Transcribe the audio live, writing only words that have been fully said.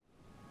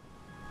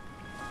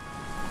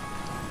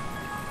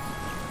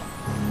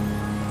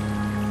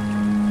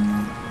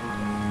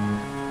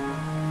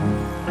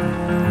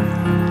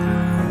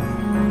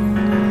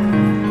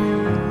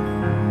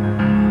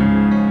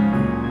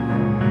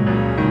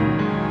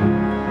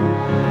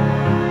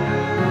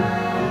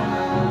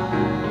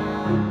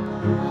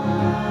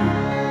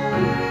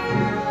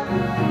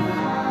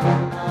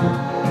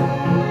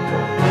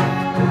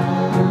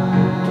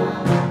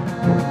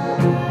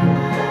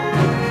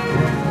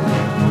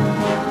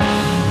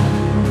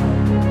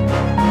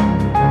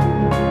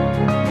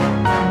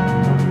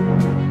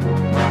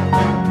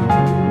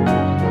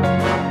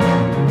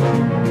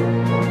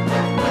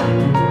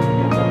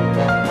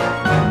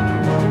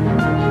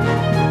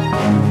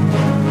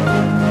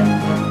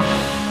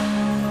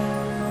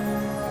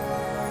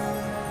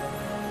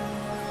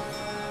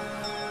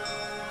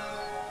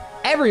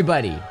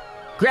Everybody,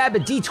 grab a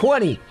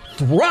D20,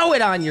 throw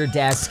it on your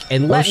desk,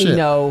 and let me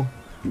know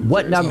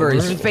what number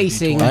is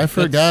facing. I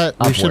forgot.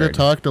 We should have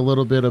talked a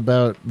little bit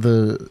about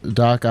the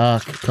Doc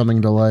Ock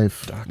coming to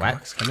life. Doc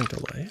Ock's coming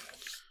to life?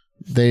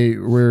 They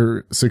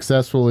were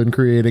successful in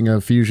creating a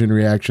fusion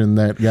reaction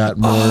that got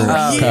more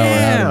power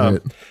out of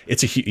it.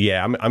 It's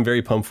I'm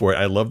very pumped for it.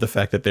 I love the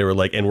fact that they were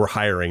like, and we're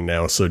hiring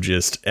now, so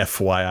just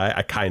FYI,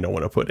 I kind of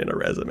want to put in a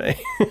resume.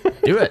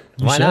 Do it.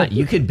 Why not?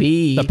 You could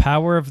be the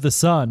power of the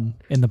sun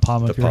in the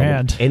palm of your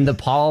hand. In the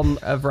palm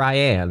of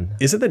Ryan.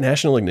 Is it the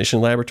National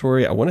Ignition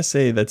Laboratory? I want to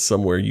say that's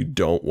somewhere you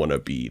don't want to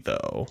be,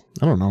 though.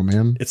 I don't know,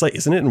 man. It's like,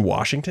 isn't it in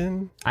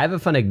Washington? I have a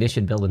fun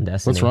ignition build in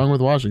Destiny. What's wrong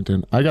with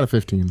Washington? I got a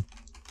 15.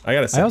 I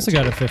also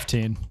got a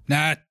 15.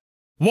 Nat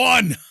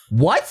 1.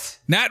 What?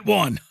 Nat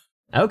 1.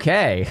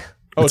 Okay.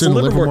 Oh, it's in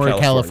Livermore,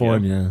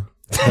 California.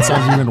 That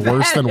sounds even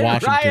worse than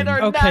Washington. Ryan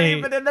are not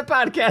even in the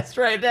podcast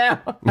right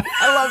now.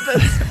 I love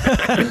this.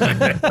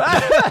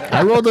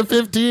 I rolled a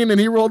 15 and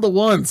he rolled a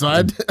 1, so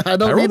I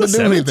don't need to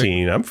do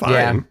anything. I'm fine.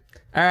 Yeah.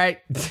 All right,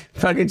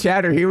 fucking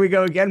Chatter, here we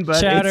go again,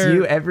 bud. It's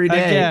you every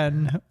day.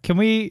 Again. Can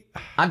we...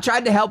 I've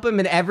tried to help him,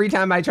 and every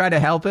time I try to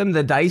help him,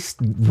 the dice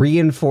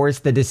reinforce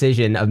the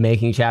decision of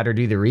making Chatter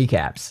do the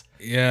recaps.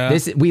 Yeah.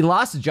 We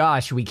lost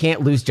Josh. We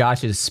can't lose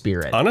Josh's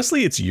spirit.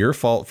 Honestly, it's your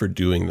fault for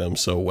doing them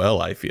so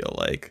well, I feel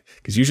like.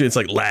 Because usually it's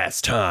like,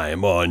 last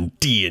time on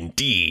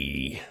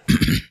D&D.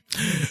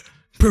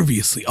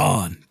 Previously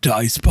on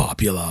Dice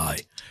Populi.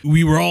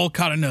 We were all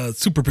caught in a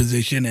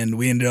superposition, and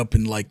we ended up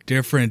in like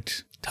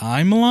different...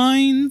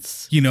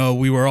 timelines? You know,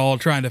 we were all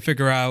trying to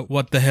figure out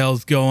what the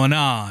hell's going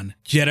on.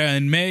 Jetta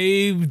and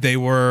Maeve, they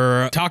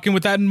were talking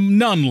with that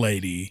nun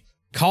lady.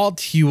 Colt,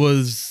 he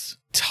was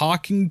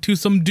talking to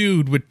some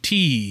dude with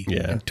tea.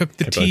 Yeah. And took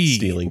the tea.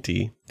 Stealing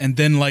tea. And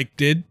then, like,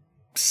 did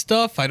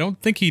stuff. I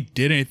don't think he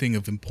did anything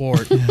of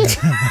import.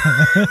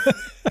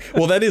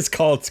 Well, that is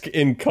Colt's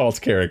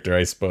character,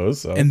 I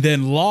suppose. So. And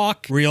then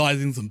Locke,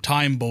 realizing some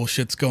time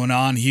bullshit's going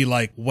on, he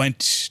like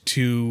went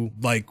to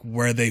like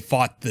where they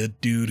fought the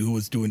dude who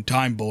was doing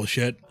time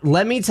bullshit.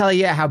 Let me tell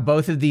you how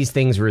both of these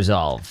things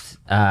resolved.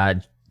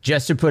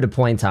 Just to put a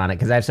point on it,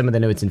 because I have some of the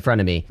notes in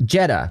front of me.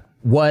 Jetta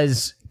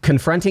was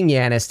confronting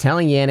Yanis,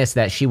 telling Yanis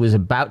that she was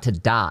about to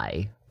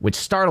die, which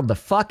startled the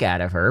fuck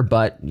out of her,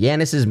 but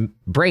Yanis's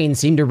brain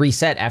seemed to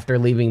reset after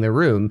leaving the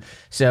room,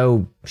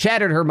 so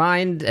shattered her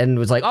mind and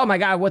was like, oh my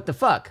god, what the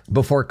fuck?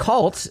 Before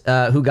Colt,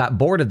 who got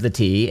bored of the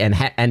tea and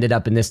ended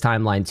up in this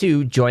timeline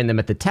too, joined them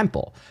at the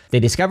temple. They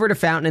discovered a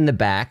fountain in the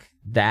back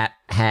that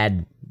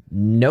had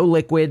no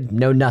liquid,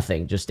 no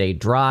nothing, just a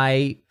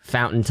dry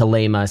fountain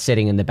Telema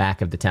sitting in the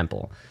back of the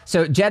temple.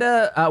 So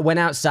Jetta went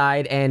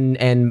outside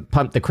and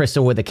pumped the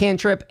crystal with a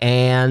cantrip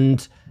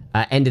and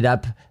ended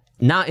up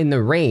not in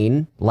the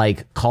rain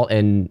like Colt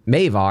and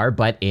Maeve are,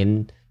 but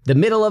in the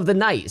middle of the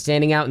night,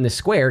 standing out in the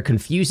square,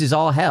 confused as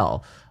all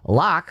hell.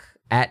 Locke,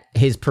 at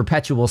his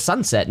perpetual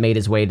sunset, made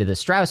his way to the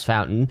Strauss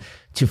fountain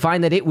to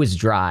find that it was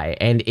dry,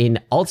 and in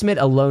ultimate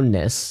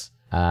aloneness,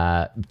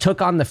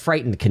 took on the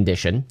frightened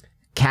condition,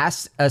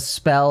 cast a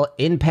spell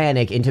in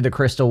panic into the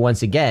crystal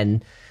once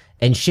again,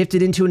 and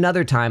shifted into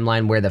another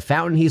timeline where the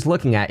fountain he's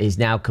looking at is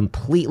now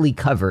completely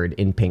covered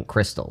in pink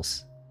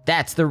crystals.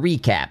 That's the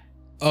recap.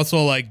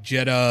 Also, like,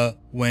 Jetta,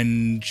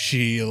 when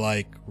she,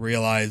 like,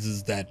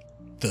 realizes that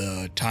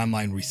the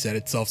timeline reset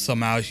itself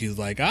somehow, she's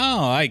like,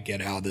 oh, I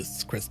get how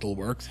this crystal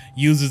works.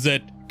 Uses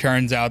it.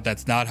 Turns out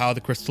that's not how the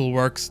crystal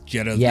works.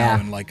 Jetta's now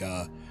in, like,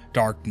 a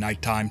dark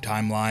nighttime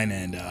timeline,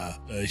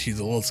 and she's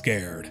a little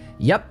scared.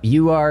 Yep,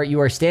 you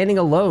are standing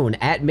alone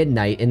at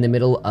midnight in the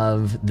middle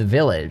of the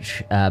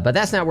village. But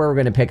that's not where we're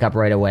going to pick up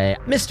right away.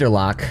 Mr.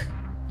 Locke,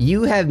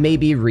 you have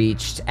maybe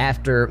reached,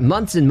 after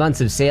months and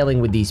months of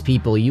sailing with these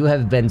people, you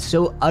have been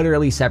so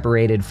utterly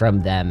separated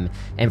from them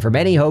and from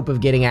any hope of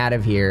getting out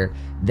of here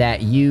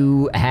that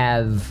you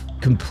have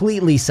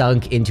completely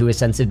sunk into a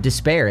sense of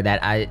despair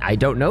that I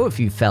don't know if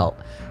you felt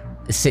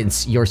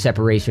since your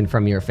separation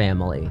from your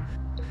family.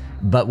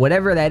 But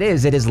whatever that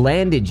is, it has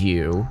landed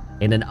you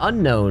in an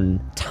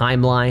unknown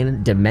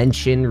timeline,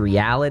 dimension,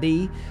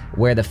 reality,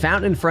 where the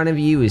fountain in front of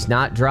you is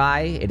not dry,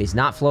 it is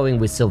not flowing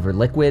with silver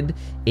liquid,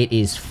 it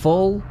is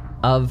full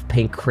of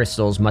pink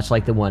crystals, much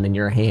like the one in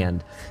your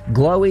hand,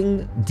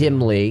 glowing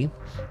dimly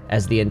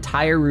as the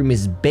entire room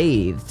is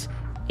bathed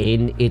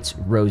in its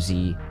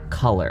rosy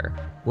color.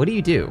 What do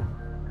you do?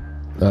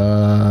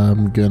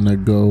 I'm gonna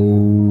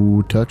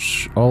go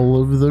touch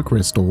all of the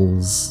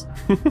crystals.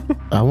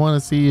 I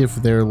want to see if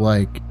they're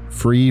like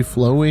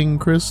free-flowing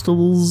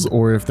crystals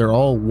or if they're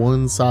all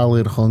one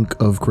solid hunk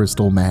of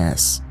crystal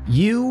mass.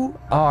 You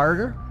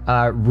are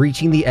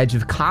reaching the edge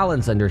of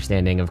Colin's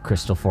understanding of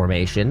crystal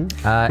formation.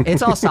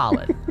 It's all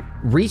solid.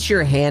 reach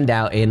your hand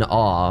out in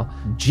awe,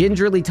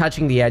 gingerly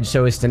touching the edge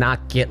so as to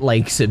not get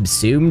like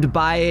subsumed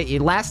by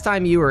it. Last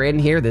time you were in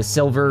here, the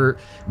silver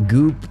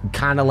goop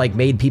kind of like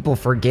made people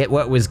forget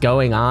what was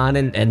going on,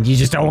 and you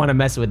just don't want to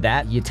mess with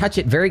that. You touch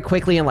it very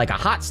quickly and like a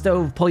hot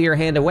stove, pull your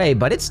hand away,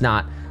 but it's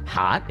not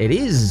hot. It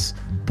is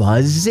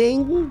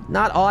buzzing,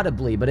 not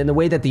audibly, but in the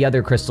way that the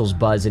other crystals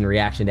buzz in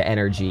reaction to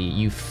energy.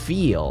 You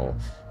feel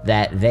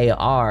that they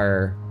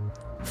are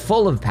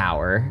full of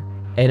power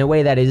in a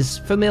way that is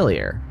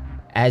familiar.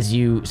 As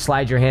you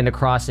slide your hand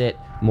across it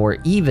more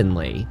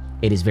evenly,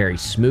 it is very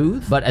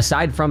smooth, but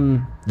aside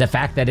from the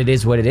fact that it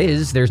is what it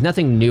is, there's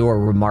nothing new or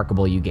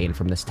remarkable you gain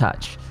from this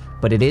touch.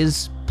 But it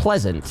is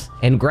pleasant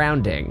and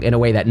grounding in a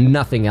way that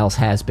nothing else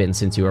has been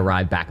since you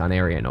arrived back on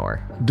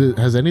Arianor.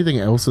 Has anything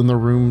else in the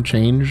room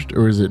changed,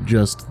 or is it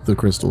just the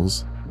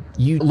crystals?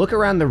 You look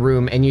around the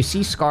room and you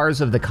see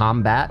scars of the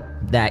combat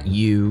that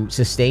you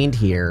sustained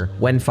here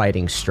when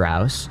fighting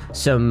Strauss.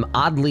 Some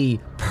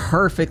oddly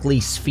perfectly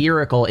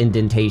spherical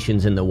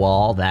indentations in the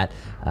wall that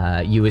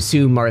you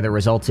assume are the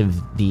result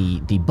of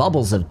the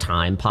bubbles of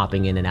time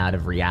popping in and out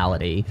of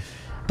reality.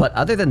 But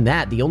other than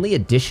that, the only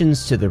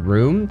additions to the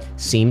room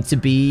seem to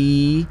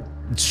be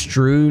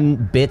strewn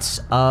bits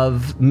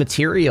of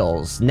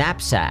materials,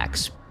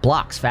 knapsacks,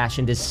 blocks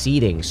fashioned as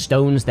seating,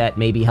 stones that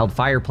maybe held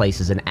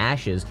fireplaces, and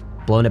ashes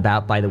blown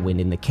about by the wind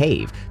in the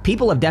cave.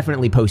 People have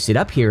definitely posted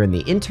up here in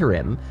the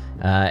interim,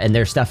 and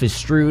their stuff is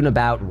strewn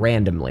about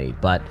randomly,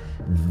 but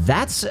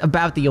that's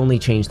about the only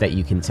change that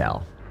you can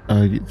tell.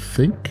 I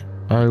think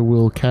I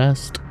will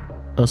cast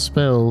a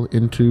spell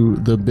into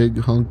the big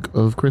hunk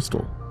of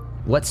crystal.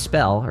 What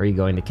spell are you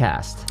going to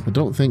cast? I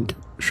don't think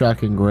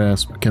Shocking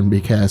Grasp can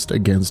be cast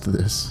against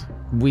this.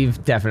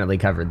 We've definitely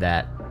covered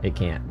that. It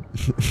can't.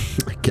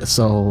 I guess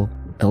I'll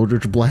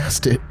Eldritch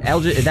Blast it.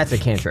 That's a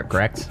cantrip,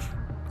 correct?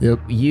 Yep.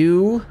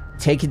 You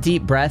take a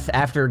deep breath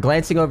after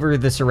glancing over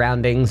the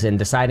surroundings and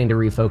deciding to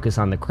refocus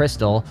on the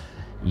crystal.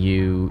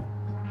 You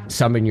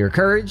summon your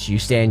courage, you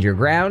stand your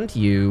ground,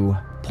 you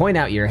point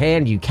out your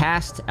hand, you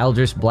cast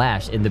Eldritch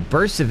Blast, and the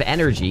bursts of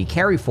energy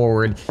carry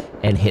forward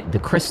and hit the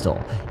crystal.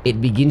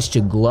 It begins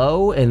to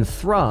glow and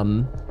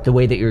thrum the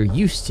way that you're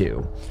used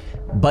to.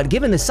 But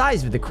given the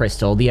size of the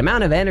crystal, the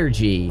amount of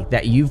energy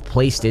that you've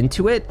placed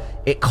into it,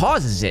 it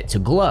causes it to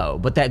glow,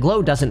 but that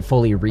glow doesn't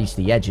fully reach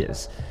the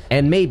edges,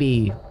 and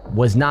maybe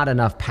was not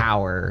enough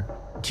power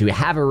to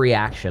have a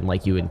reaction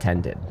like you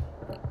intended.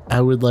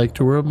 I would like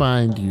to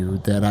remind you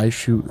that I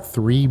shoot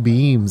 3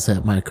 beams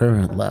at my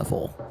current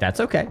level. That's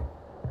okay.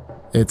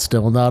 It's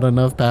still not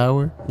enough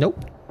power?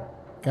 Nope.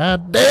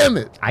 God damn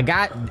it!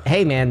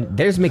 Hey man,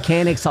 there's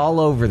mechanics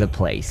all over the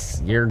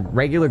place. You're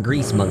regular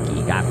grease monkey,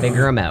 you gotta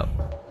figure them out.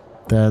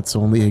 That's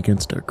only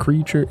against a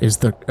creature. Is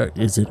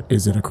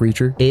it a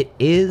creature? It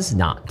is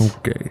not.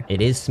 Okay.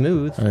 It is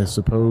smooth. I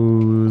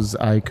suppose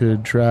I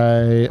could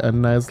try a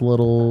nice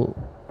little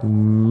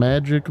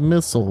magic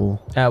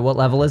missile What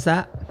level is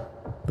that?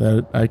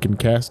 that I can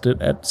cast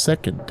it at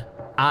 2nd.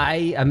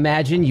 I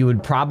imagine you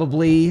would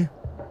probably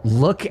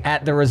look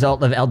at the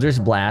result of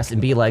Eldritch Blast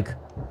and be like,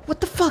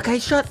 what the fuck? I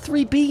shot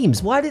 3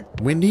 beams. Why did...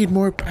 We need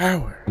more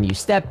power. And you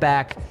step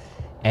back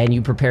and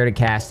you prepare to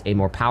cast a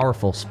more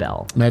powerful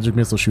spell. Magic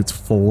missile shoots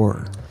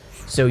 4.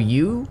 So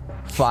you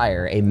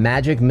fire a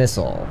magic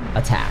missile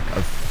attack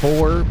of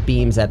 4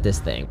 beams at this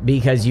thing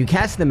because you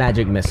cast the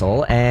magic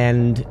missile,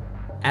 and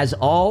as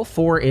all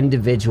 4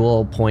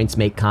 individual points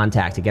make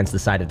contact against the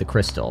side of the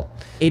crystal,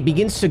 it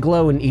begins to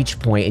glow in each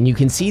point, and you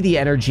can see the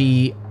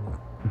energy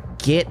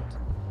get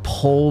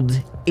pulled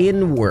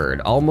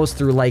inward, almost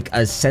through like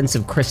a sense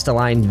of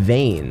crystalline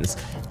veins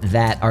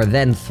that are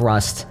then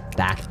thrust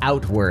back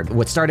outward.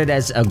 What started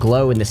as a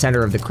glow in the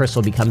center of the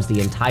crystal becomes the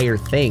entire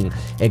thing.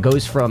 It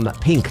goes from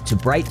pink to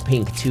bright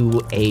pink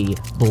to a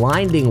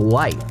blinding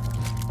white,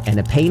 and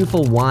a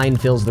painful whine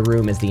fills the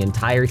room as the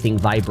entire thing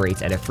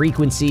vibrates at a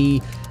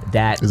frequency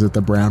that... Is it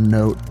the brown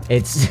note?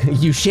 It's...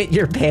 You shit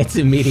your pants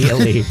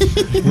immediately.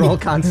 Roll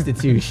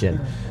Constitution.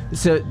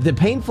 So the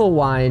painful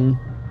whine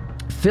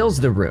fills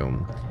the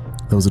room.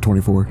 That was a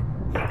 24.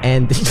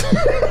 And...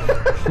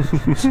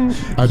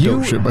 I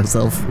don't shit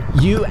myself.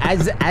 You,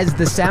 as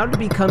the sound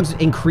becomes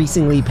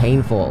increasingly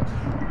painful,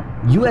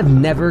 you have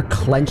never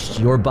clenched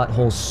your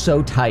butthole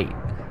so tight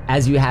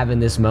as you have in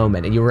this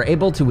moment, and you were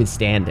able to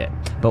withstand it.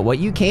 But what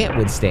you can't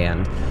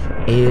withstand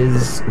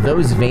is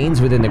those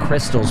veins within the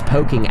crystals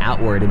poking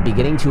outward and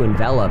beginning to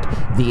envelop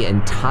the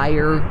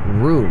entire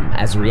room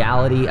as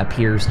reality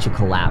appears to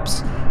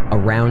collapse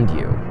around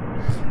you.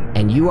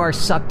 And you are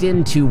sucked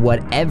into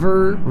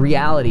whatever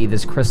reality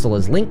this crystal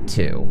is linked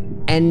to.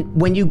 And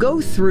when you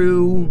go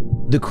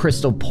through the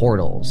crystal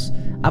portals,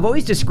 I've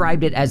always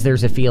described it as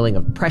there's a feeling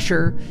of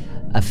pressure,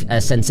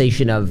 a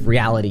sensation of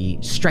reality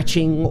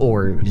stretching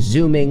or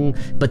zooming,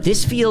 but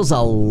this feels a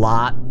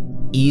lot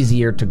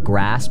easier to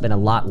grasp and a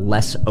lot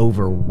less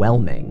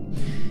overwhelming.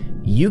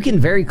 You can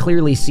very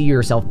clearly see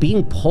yourself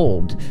being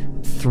pulled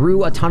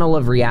through a tunnel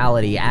of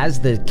reality as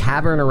the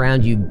cavern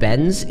around you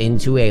bends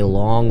into a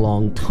long,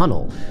 long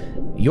tunnel.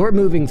 You're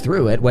moving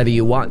through it, whether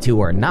you want to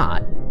or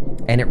not,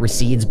 and it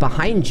recedes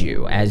behind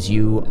you as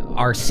you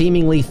are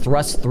seemingly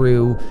thrust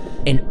through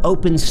an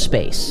open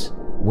space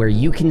where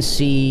you can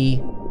see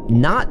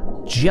not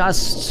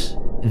just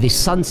the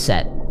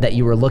sunset that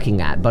you were looking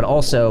at, but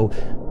also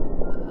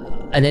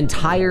an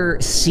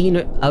entire scene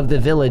of the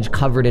village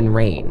covered in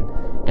rain.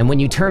 And when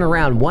you turn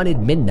around one at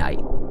midnight,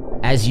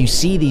 as you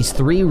see these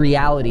three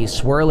realities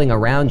swirling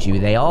around you,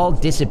 they all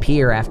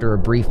disappear after a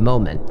brief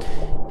moment.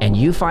 And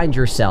you find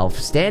yourself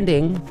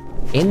standing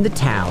in the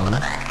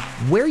town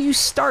where you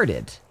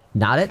started.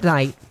 Not at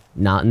night,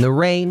 not in the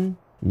rain,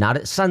 not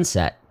at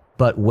sunset,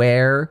 but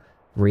where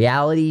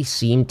reality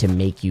seemed to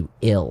make you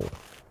ill,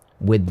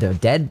 with the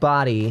dead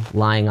body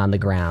lying on the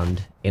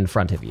ground in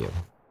front of you.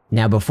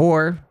 Now,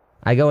 before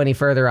I go any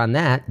further on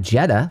that,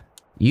 Jeddah,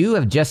 you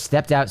have just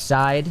stepped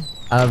outside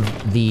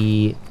of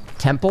the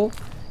temple.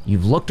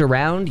 You've looked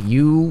around,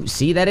 you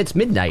see that it's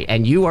midnight,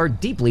 and you are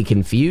deeply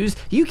confused.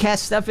 You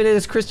cast stuff into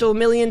this crystal a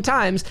million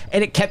times,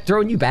 and it kept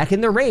throwing you back in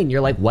the rain. You're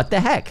like, what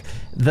the heck?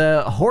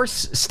 The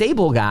horse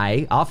stable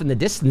guy off in the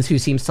distance, who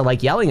seems to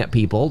like yelling at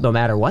people no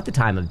matter what the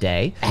time of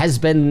day, has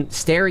been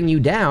staring you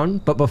down,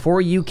 but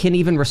before you can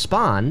even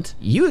respond,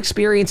 you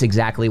experience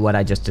exactly what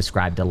I just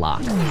described to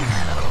Locke.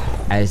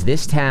 As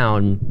this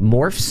town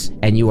morphs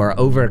and you are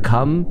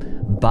overcome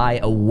by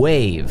a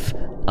wave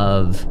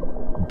of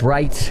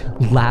bright,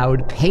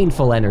 loud,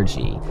 painful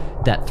energy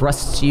that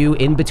thrusts you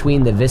in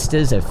between the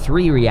vistas of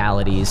three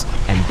realities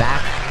and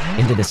back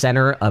into the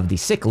center of the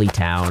sickly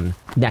town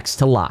next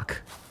to Locke.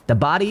 The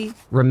body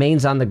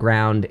remains on the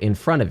ground in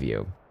front of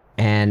you.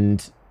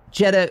 And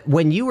Jeddah,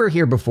 when you were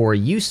here before,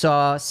 you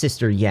saw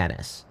Sister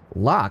Yanis.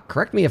 Locke,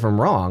 correct me if I'm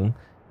wrong,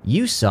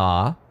 you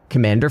saw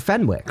Commander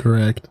Fenwick.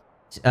 Correct.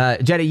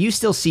 Jeddah, you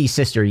still see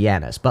Sister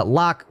Yanis, but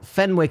Locke,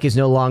 Fenwick is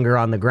no longer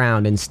on the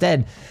ground.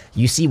 Instead,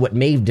 you see what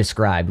Maeve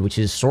described, which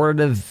is sort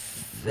of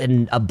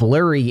a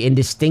blurry,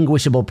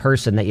 indistinguishable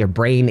person that your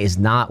brain is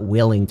not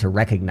willing to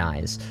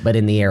recognize. But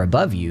in the air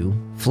above you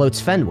floats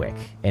Fenwick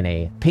in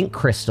a pink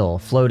crystal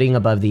floating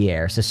above the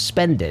air,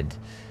 suspended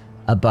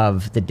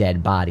above the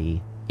dead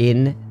body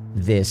in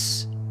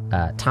this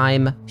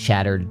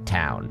time-shattered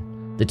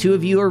town. The two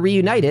of you are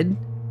reunited,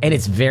 and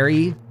it's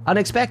very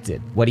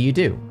unexpected. What do you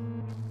do?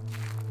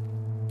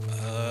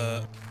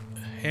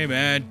 Hey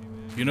man,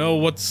 you know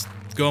what's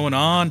going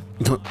on?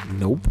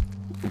 Nope.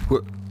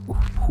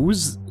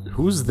 Who's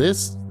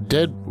this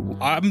dead?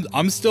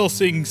 I'm still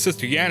seeing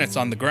Sister Yanis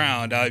on the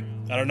ground. I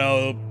don't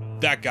know,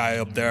 that guy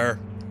up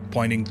there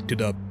pointing to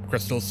the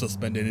crystal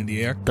suspended in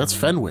the air. That's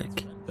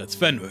Fenwick. That's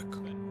Fenwick.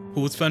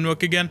 Who's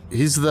Fenwick again?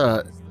 He's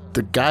the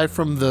guy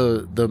from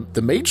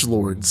the Mage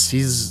Lords.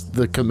 He's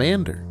the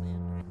commander.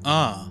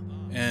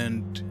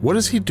 And What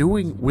is he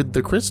doing with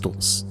the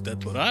crystals?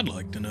 that's what I'd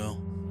like to know.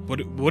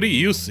 What do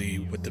you see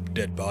with the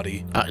dead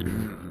body? I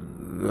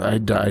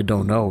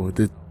don't know.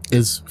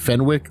 Is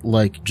Fenwick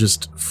like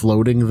just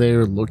floating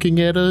there looking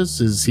at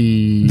us? Is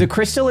he... The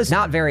crystal is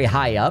not very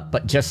high up,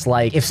 but just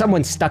like if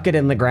someone stuck it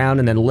in the ground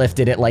and then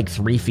lifted it like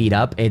 3 feet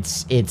up,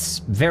 it's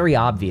very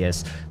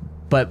obvious.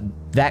 But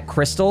that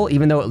crystal,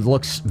 even though it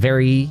looks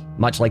very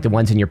much like the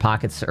ones in your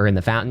pockets or in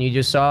the fountain you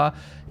just saw,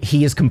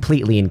 he is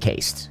completely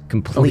encased.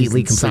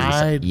 Completely.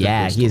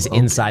 Yeah, he is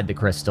inside the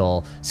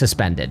crystal,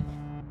 suspended.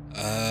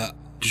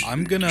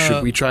 I'm gonna...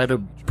 Should we try to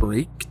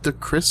break the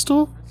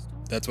crystal?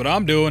 That's what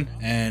I'm doing.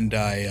 And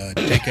I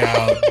take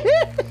out...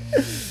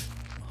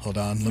 Hold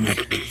on,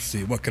 let me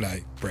see. What could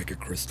I break a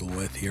crystal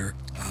with here?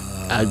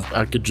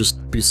 I could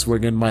just be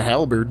swinging my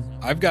halberd.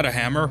 I've got a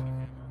hammer.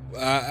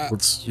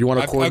 You want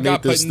to I've coordinate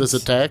got this buttons.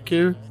 attack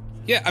here?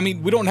 Yeah, I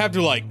mean, we don't have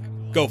to, like,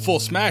 go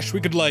full smash.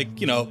 We could, like,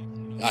 you know,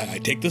 I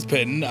take this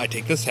pin, I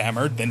take this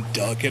hammer, then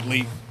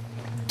delicately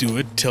do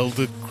it till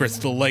the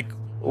crystal, like,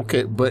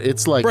 Okay, but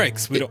it's like...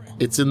 breaks. We don't...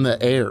 It's in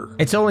the air.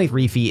 It's only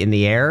 3 feet in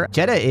the air.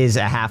 Jeddah is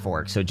a half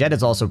orc, so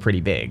Jeddah's also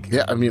pretty big.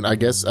 Yeah, I mean, I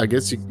guess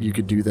you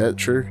could do that,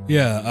 sure.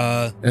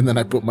 Yeah, And then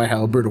I put my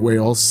halberd away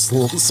all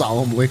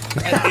solemnly.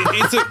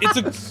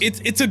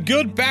 it's a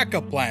good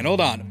backup plan.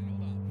 Hold on.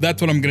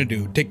 That's what I'm gonna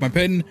do. Take my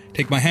pin,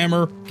 take my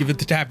hammer, give it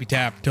the tappy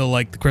tap till,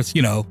 like, the crystal,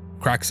 you know,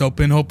 cracks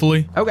open,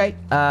 hopefully. Okay,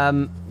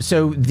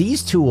 so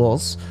these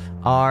tools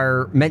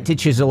are meant to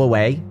chisel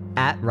away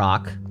at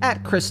rock,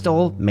 at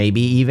crystal, maybe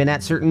even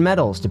at certain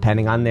metals,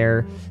 depending on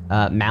their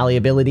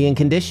malleability and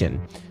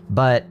condition.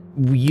 But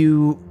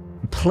you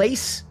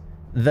place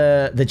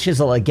the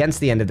chisel against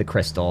the end of the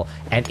crystal,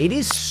 and it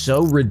is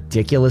so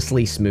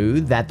ridiculously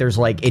smooth that there's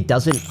like, it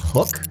doesn't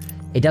hook,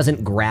 it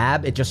doesn't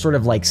grab, it just sort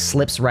of like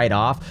slips right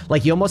off.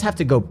 Like you almost have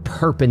to go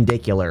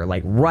perpendicular,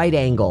 like right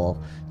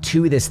angle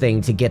to this thing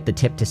to get the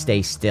tip to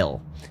stay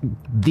still.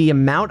 The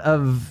amount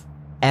of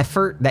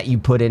effort that you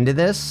put into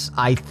this,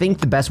 I think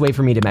the best way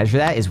for me to measure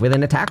that is with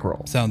an attack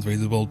roll. Sounds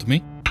reasonable to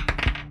me.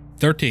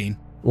 13.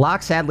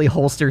 Locke sadly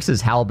holsters his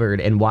halberd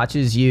and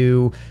watches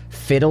you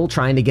fiddle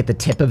trying to get the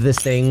tip of this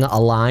thing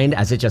aligned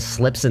as it just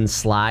slips and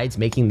slides,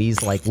 making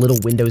these like little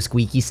window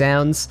squeaky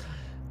sounds,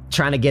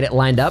 trying to get it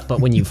lined up.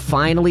 But when you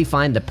finally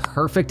find the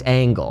perfect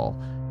angle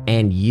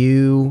and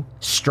you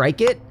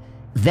strike it,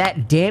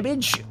 that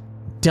damage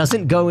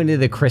doesn't go into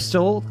the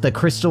crystal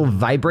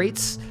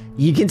vibrates.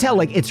 You can tell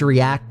like it's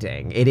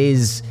reacting. It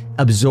is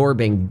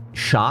absorbing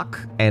shock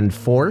and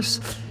force,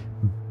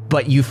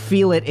 but you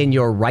feel it in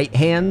your right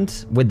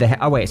hand with the...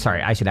 Oh, wait,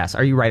 sorry. I should ask.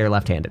 Are you right or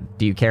left-handed?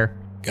 Do you care?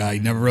 I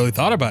never really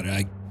thought about it.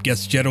 I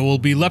guess Jeddah will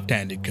be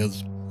left-handed,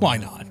 because why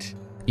not?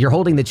 You're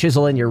holding the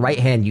chisel in your right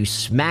hand. You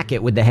smack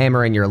it with the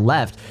hammer in your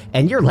left,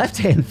 and your left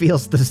hand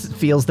feels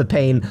the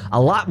pain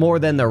a lot more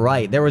than the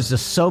right. There was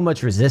just so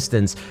much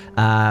resistance.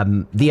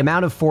 The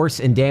amount of force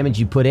and damage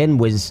you put in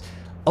was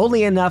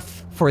only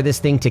enough for this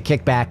thing to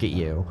kick back at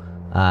you.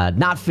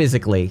 Not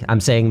physically. I'm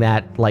saying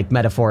that like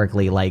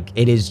metaphorically. Like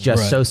it is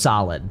just so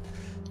solid.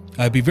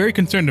 I'd be very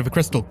concerned if a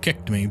crystal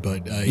kicked me,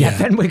 but yeah.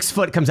 Fenwick's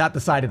foot comes out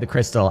the side of the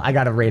crystal. I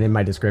gotta rate in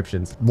my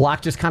descriptions.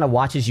 Locke just kind of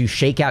watches you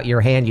shake out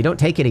your hand. You don't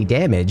take any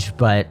damage,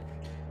 but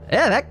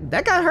yeah,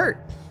 that got hurt.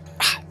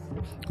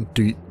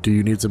 Do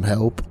you need some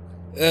help?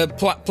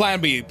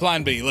 Plan B.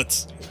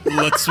 Let's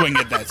swing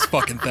at that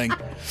fucking thing.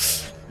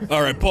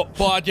 All right,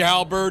 pull out your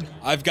halberd.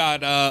 I've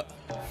got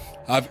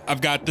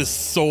this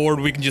sword.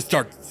 We can just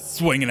start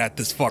swinging at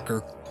this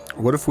fucker.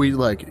 What if we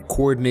like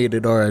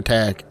coordinated our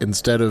attack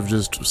instead of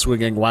just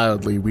swinging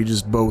wildly? We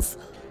just both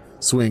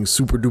swing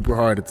super duper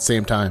hard at the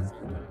same time.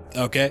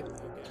 Okay,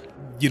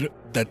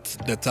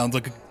 that sounds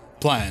like a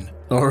plan.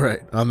 All right,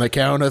 on the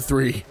count of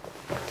 3.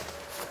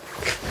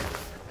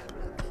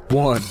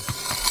 1,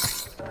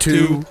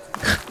 2,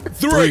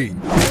 3.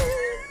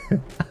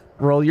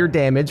 Roll your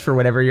damage for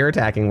whatever you're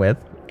attacking with.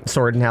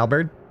 Sword and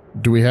halberd.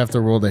 Do we have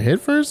to roll the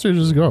hit first or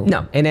just go?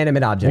 No,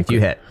 inanimate object.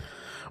 You hit.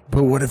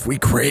 But what if we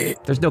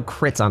crit? There's no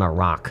crits on a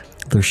rock.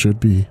 There should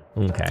be.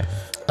 Okay.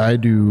 I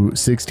do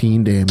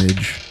 16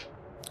 damage.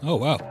 Oh,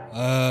 wow.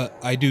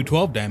 I do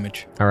 12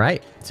 damage. All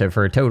right. So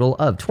for a total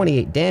of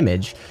 28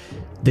 damage,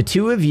 the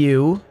two of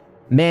you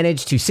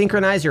manage to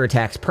synchronize your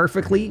attacks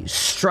perfectly,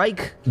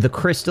 strike the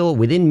crystal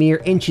within mere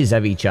inches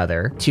of each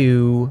other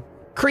to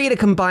create a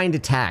combined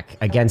attack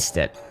against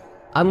it.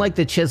 Unlike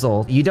the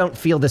chisel, you don't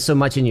feel this so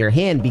much in your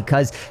hand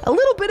because a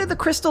little bit of the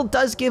crystal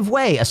does give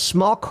way. A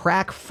small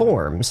crack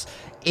forms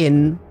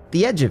in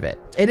the edge of it.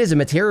 It is a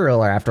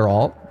material after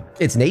all.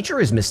 Its nature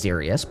is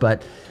mysterious,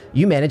 but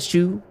you manage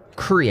to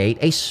create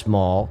a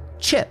small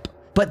chip.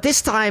 But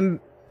this time,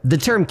 the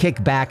term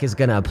kickback is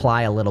going to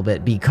apply a little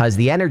bit because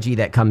the energy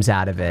that comes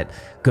out of it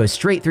goes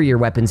straight through your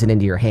weapons and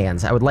into your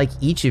hands. I would like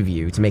each of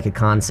you to make a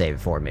con save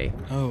for me.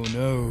 Oh,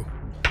 no.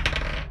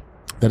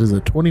 That is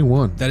a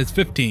 21. That is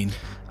 15.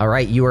 All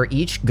right, you are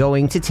each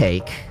going to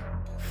take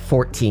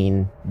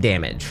 14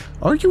 damage.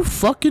 Are you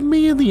fucking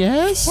me in the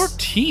ass?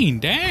 14,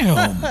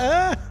 damn.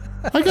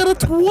 I got a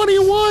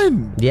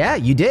 21. Yeah,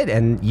 you did,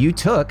 and you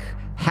took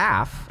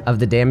half of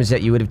the damage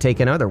that you would have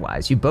taken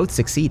otherwise. You both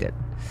succeeded.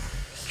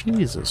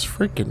 Jesus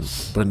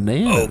freaking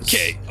bananas.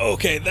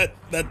 Okay,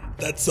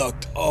 that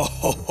sucked.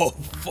 Oh,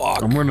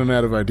 fuck. I'm running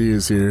out of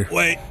ideas here.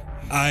 Wait,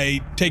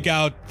 I take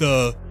out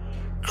the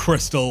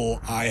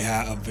crystal I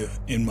have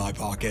in my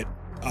pocket.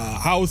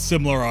 How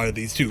similar are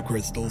these two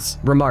crystals?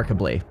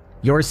 Remarkably.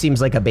 Yours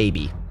seems like a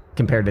baby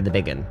compared to the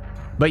big one,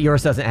 but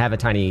yours doesn't have a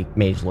tiny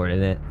mage lord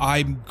in it.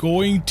 I'm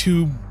going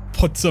to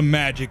put some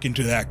magic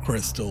into that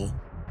crystal.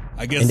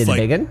 I guess Into the like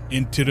big one?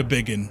 into the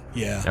big one,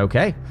 yeah.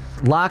 Okay.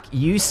 Locke,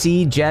 you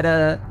see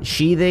Jeddah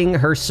sheathing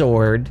her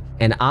sword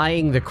and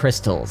eyeing the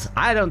crystals.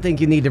 I don't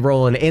think you need to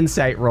roll an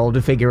insight roll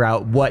to figure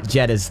out what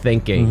Jeddah's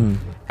thinking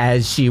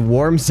as she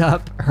warms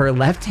up her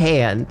left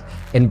hand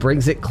and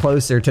brings it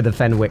closer to the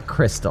Fenwick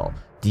crystal.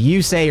 Do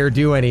you say or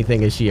do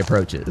anything as she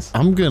approaches?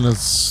 I'm gonna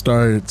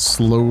start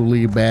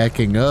slowly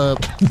backing up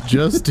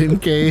just in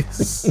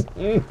case.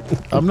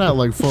 I'm not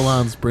like full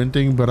on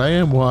sprinting, but I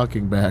am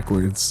walking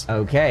backwards.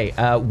 Okay.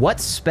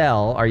 What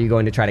spell are you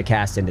going to try to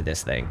cast into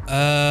this thing?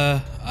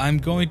 I'm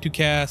going to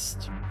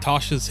cast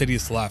Tasha's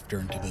Hideous Laughter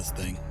into this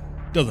thing.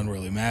 Doesn't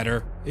really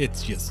matter.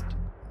 It's just,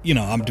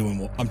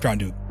 I'm trying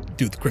to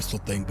do the crystal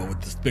thing, but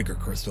with this bigger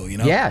crystal,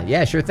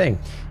 Yeah, sure thing.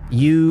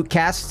 You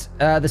cast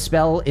the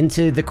spell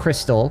into the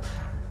crystal.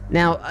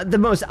 Now, the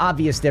most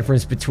obvious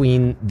difference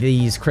between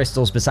these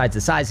crystals besides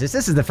the size is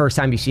this is the first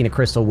time you've seen a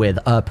crystal with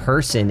a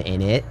person in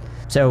it.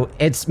 So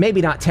it's maybe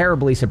not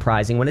terribly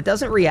surprising when it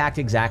doesn't react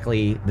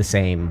exactly the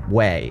same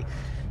way.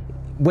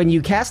 When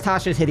you cast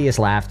Tasha's Hideous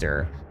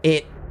Laughter,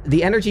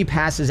 the energy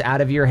passes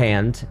out of your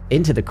hand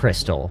into the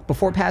crystal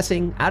before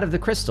passing out of the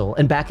crystal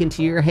and back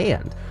into your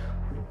hand.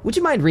 Would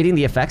you mind reading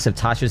the effects of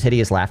Tasha's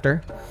Hideous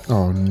Laughter?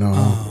 Oh no.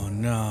 Oh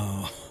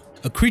no.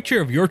 A creature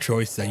of your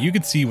choice that you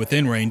can see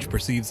within range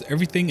perceives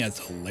everything as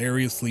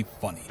hilariously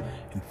funny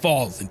and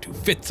falls into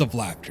fits of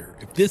laughter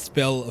if this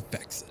spell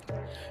affects it.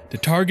 The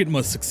target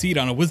must succeed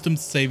on a wisdom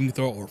saving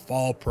throw or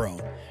fall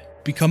prone,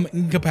 become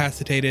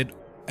incapacitated,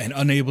 and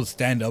unable to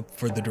stand up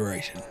for the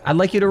duration. I'd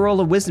like you to roll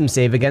a wisdom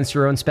save against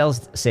your own spell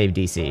save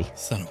DC.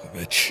 Son of a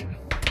bitch.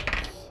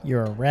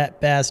 You're a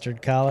rat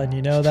bastard, Colin.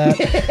 You know that?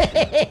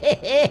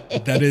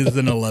 That is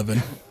an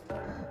 11.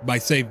 My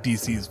save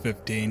DC is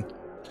 15.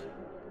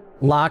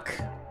 Locke,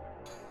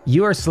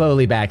 You are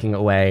slowly backing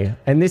away,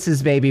 and this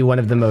is maybe one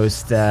of the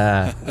most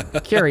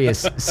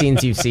curious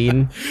scenes you've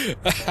seen.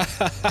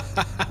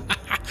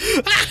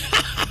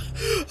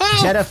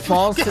 Jeddah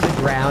falls to the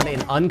ground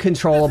in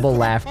uncontrollable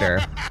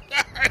laughter.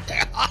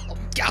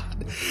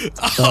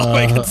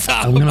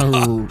 I'm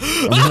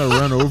gonna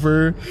run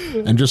over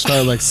and just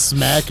start like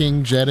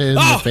smacking Jeddah in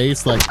the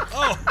face, like,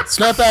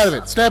 snap out of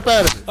it,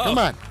 come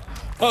on.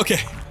 Okay.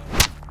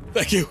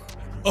 Thank you.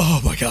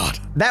 Oh my god.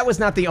 That was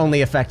not the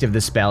only effect of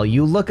the spell.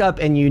 You look up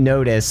and you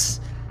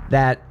notice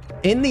that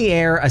in the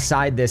air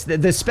aside this,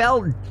 the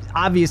spell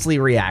obviously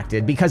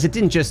reacted because it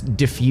didn't just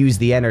diffuse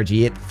the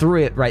energy, it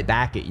threw it right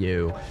back at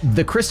you.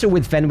 The crystal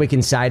with Fenwick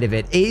inside of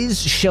it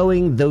is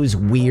showing those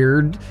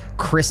weird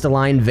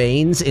crystalline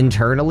veins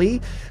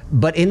internally,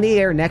 but in the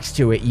air next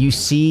to it, you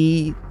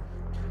see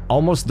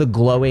almost the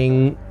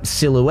glowing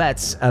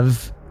silhouettes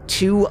of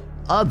two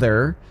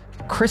other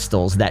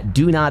crystals that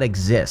do not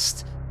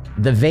exist.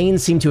 The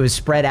veins seem to have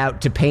spread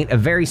out to paint a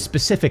very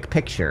specific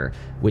picture,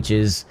 which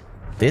is,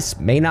 this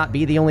may not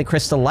be the only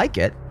crystal like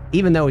it,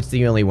 even though it's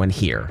the only one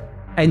here.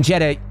 And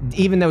Jeddah,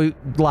 even though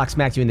Locke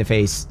smacked you in the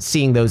face,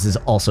 seeing those is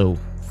also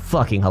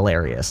fucking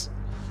hilarious.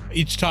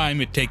 Each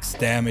time it takes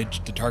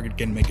damage, the target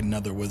can make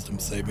another wisdom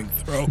saving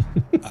throw.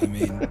 I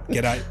mean,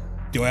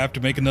 do I have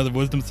to make another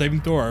wisdom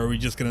saving throw, or are we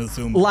just going to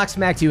assume? Locke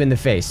smacked you in the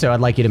face, so I'd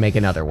like you to make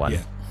another one.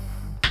 Yeah.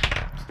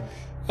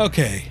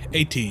 Okay,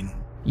 18.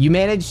 You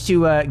manage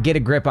to get a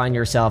grip on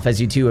yourself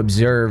as you two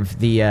observe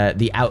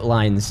the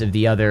outlines of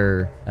the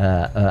other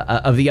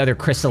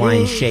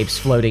crystalline shapes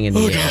floating in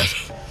the air. God.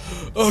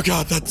 Oh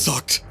god, that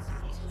sucked.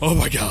 Oh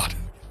my god.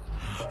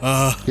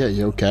 Yeah,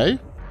 you okay?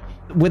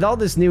 With all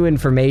this new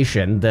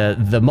information,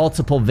 the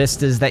multiple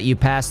vistas that you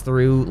pass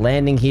through,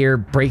 landing here,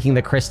 breaking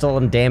the crystal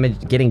and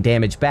getting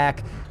damage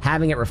back,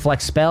 having it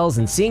reflect spells,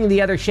 and seeing the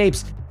other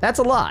shapes, that's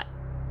a lot.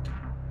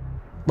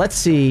 Let's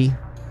see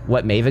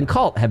what Maeve and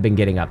Colt have been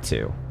getting up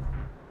to.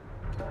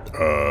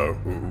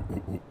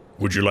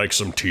 Would you like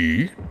some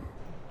tea?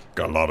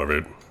 Got a lot of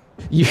it.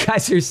 You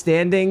guys are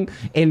standing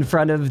in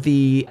front of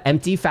the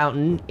empty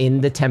fountain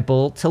in the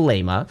temple to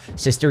Lema.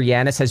 Sister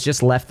Yanis has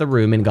just left the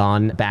room and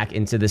gone back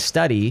into the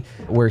study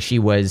where she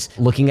was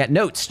looking at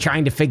notes,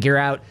 trying to figure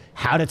out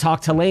how to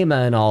talk to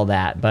Lema and all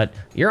that. But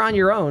you're on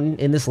your own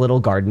in this little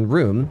garden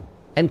room,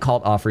 and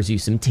Colt offers you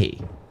some tea.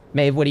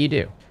 Maeve, what do you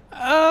do?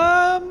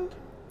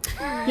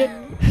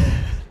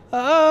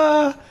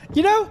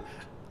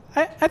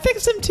 I think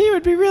some tea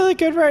would be really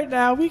good right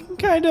now. We can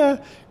kind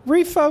of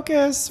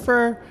refocus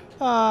for,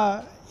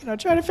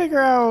 try to figure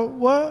out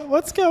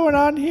what's going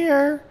on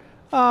here.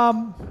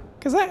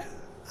 Because I'm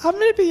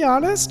going to be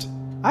honest,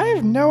 I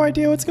have no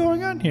idea what's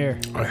going on here.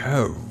 I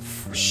have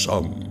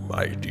some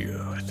idea.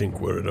 I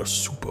think we're in a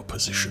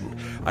superposition.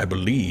 I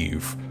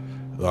believe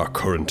our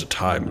current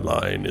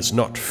timeline is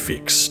not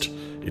fixed.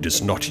 It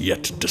is not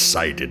yet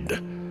decided.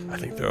 I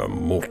think there are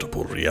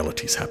multiple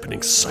realities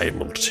happening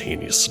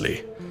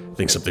simultaneously. I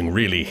think something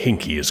really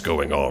hinky is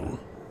going on.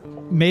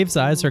 Maeve's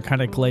eyes are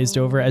kind of glazed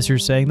over as you're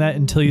saying that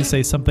until you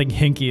say something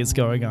hinky is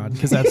going on,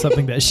 because that's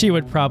something that she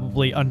would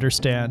probably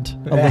understand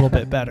a little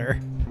bit better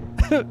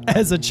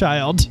as a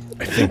child.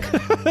 I think,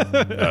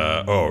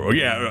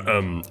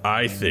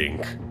 I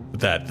think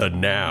that the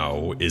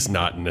now is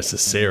not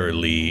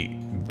necessarily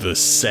the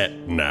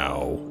set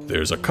now.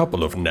 There's a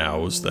couple of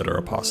nows that are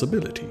a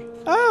possibility.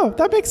 Oh,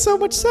 that makes so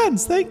much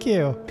sense. Thank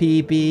you.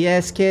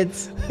 PBS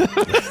kids.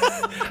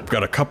 I've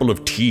got a couple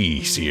of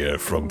T's here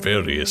from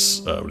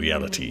various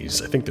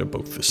realities. I think they're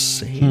both the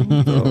same,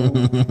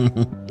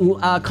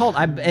 though. Colt,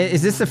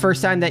 is this the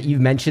first time that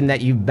you've mentioned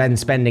that you've been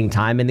spending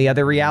time in the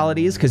other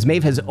realities? Because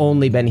Maeve has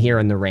only been here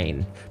in the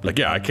rain.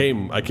 I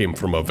came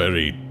from a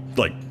very,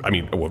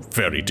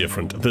 very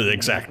different, the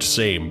exact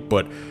same,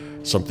 but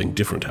something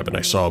different happened.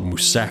 I saw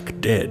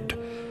Musak dead.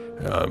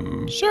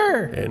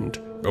 Sure. And...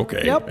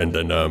 okay, yep. And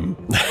then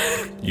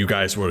you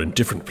guys were in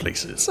different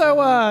places.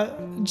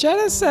 So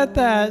Jenna said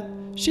that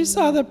she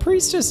saw the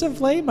priestess of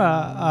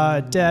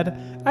Lema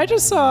dead. I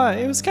just saw,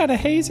 it was kind of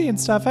hazy and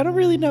stuff. I don't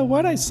really know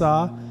what I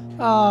saw.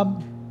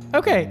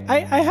 Okay,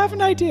 I have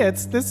an idea.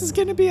 This is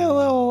going to be a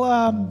little,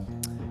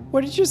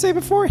 what did you say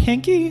before?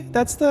 Hinky?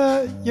 That's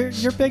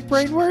your big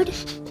brain word?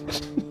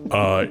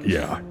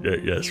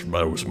 Yes,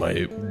 that was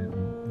my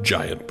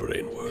giant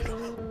brain word.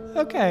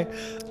 Okay,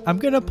 I'm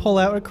going to pull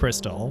out a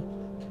crystal.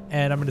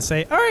 And I'm going to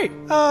say, all right,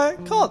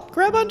 Colt,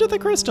 grab onto the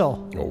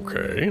crystal.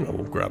 Okay, and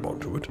I'll grab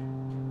onto it.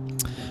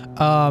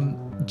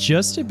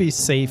 Just to be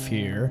safe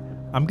here,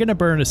 I'm going to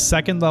burn a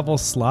second level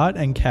slot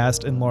and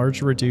cast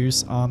Enlarge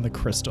Reduce on the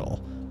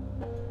crystal.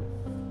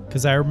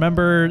 Because I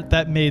remember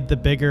that made the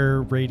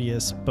bigger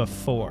radius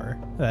before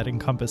that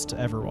encompassed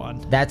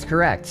everyone. That's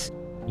correct.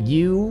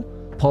 You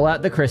pull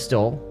out the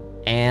crystal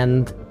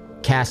and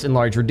cast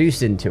Enlarge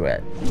Reduce into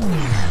it.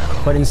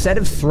 But instead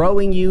of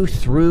throwing you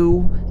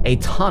through a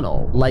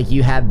tunnel like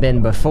you have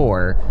been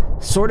before,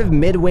 sort of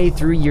midway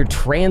through your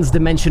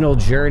trans-dimensional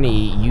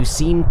journey, you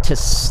seem to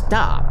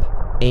stop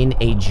in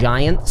a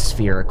giant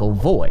spherical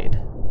void.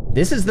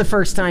 This is the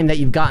first time that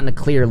you've gotten a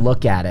clear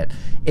look at it.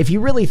 If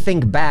you really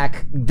think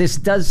back, this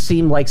does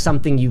seem like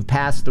something you've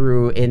passed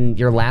through in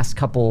your last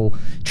couple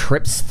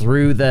trips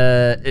through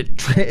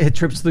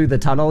the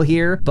tunnel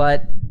here,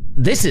 but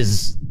this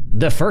is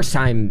the first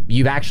time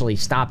you've actually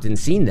stopped and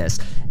seen this.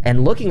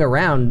 And looking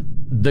around,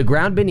 the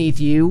ground beneath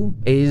you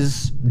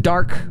is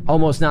dark,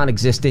 almost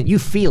non-existent. You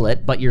feel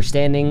it, but you're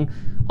standing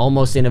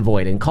almost in a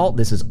void. And Colt,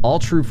 this is all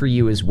true for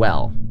you as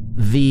well.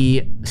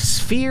 The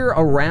sphere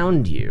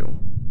around you,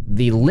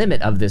 the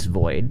limit of this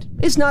void,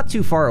 is not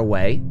too far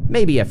away,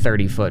 maybe a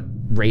 30-foot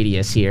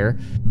radius here,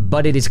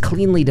 but it is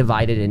cleanly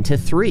divided into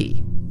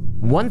 3.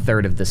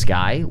 1/3 of the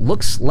sky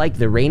looks like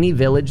the rainy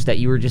village that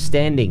you were just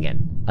standing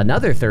in.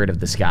 Another third of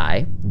the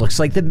sky looks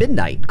like the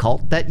midnight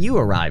cult that you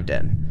arrived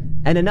in.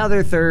 And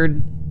another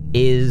third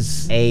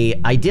is a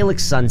idyllic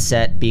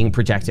sunset being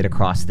projected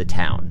across the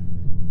town.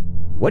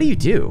 What do you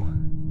do?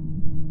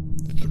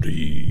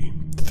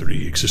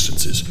 Three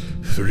existences,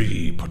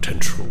 3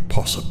 potential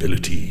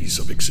possibilities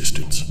of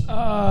existence.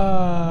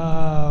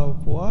 What?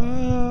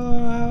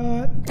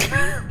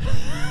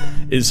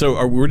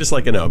 So we're just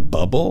like in a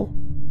bubble?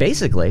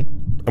 Basically.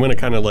 I'm gonna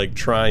kind of like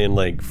try and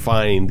like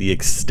find the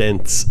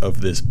extents of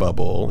this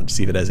bubble and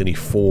see if it has any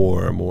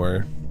form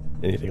or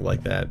anything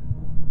like that.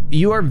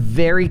 You are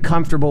very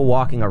comfortable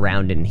walking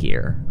around in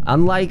here.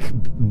 Unlike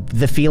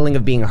the feeling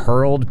of being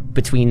hurled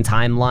between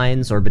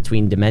timelines or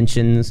between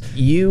dimensions,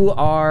 you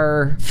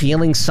are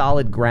feeling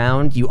solid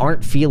ground. You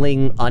aren't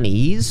feeling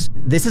unease.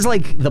 This is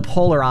like the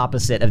polar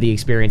opposite of the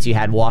experience you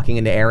had walking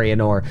into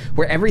Arianor,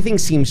 where everything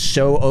seems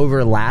so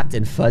overlapped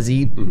and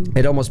fuzzy,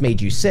 it almost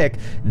made you sick.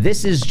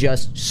 This is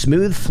just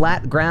smooth,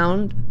 flat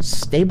ground,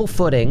 stable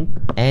footing,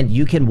 and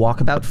you can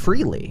walk about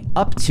freely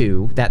up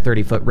to that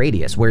 30-foot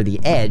radius where the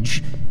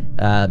edge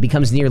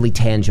becomes nearly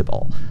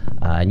tangible.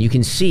 And you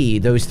can see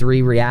those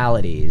 3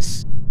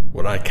 realities.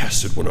 When I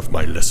casted one of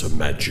my lesser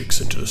magics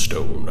into the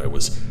stone, I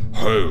was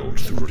hurled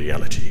through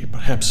reality.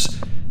 Perhaps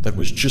that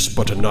was just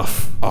but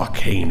enough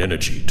arcane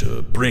energy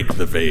to break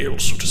the veil,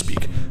 so to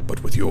speak.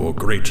 But with your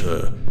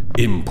greater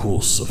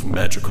impulse of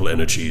magical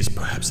energies,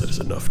 perhaps that is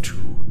enough to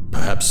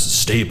perhaps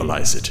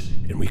stabilize it,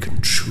 and we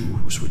can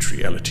choose which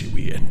reality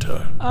we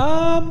enter.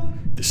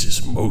 This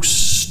is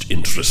most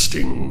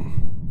interesting.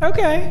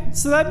 Okay,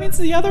 so that means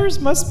the others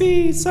must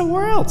be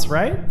somewhere else,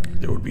 right?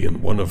 There would be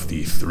in one of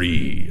the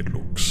 3, it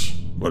looks.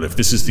 Well, if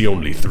this is the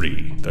only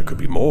 3, there could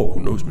be more.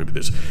 Who knows? Maybe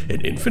there's an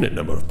infinite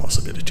number of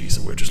possibilities,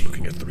 and we're just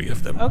looking at 3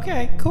 of them.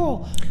 Okay,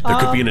 cool. There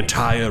could be an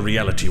entire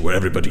reality where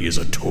everybody is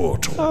a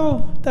turtle.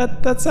 Oh,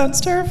 that sounds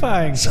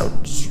terrifying.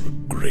 Sounds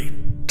great.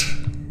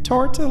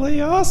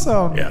 Totally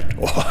awesome. Yeah.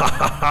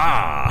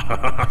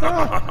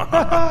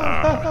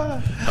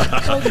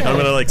 I'm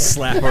gonna like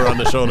slap her on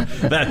the shoulder.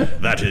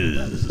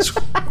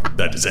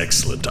 That is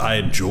excellent. I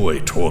enjoy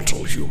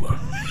turtle humor.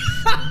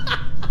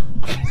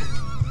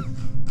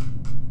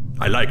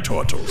 I like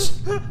turtles.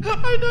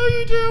 I know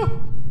you do.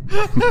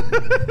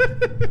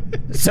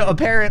 So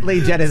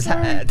apparently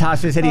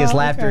Tasha's hideous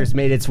laughter has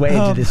made its way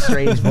into this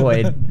strange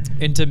void.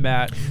 Into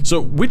Matt.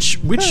 So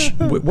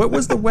what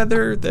was the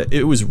weather that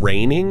it was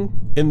raining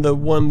in the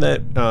one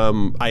that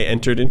I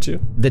entered into?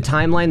 The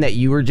timeline that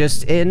you were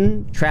just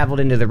in traveled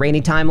into the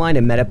rainy timeline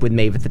and met up with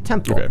Maeve at the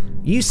temple. Okay.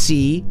 You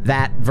see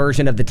that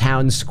version of the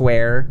town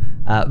square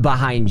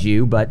behind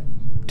you, but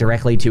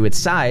directly to its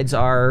sides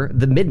are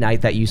the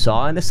midnight that you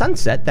saw and a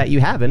sunset that you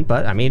haven't,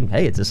 but I mean,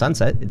 hey, it's a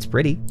sunset. It's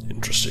pretty.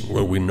 Interesting.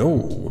 Well, we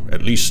know,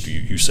 at least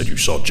you said you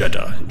saw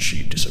Jeddah and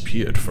she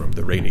disappeared from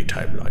the rainy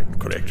timeline,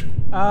 correct?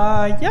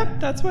 Yep,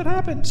 that's what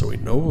happened. So we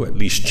know at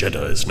least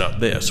Jeddah is not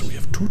there, so we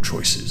have 2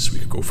 choices. We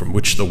could go from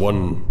the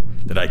one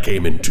that I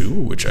came into,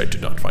 which I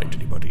did not find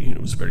anybody, and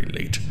it was very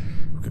late.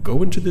 We could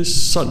go into this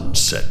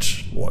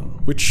sunset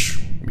one, which,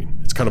 I mean,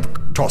 it's kind of a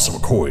toss of a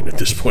coin at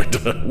this point.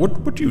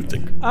 What do you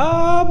think?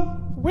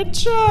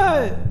 Which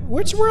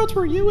world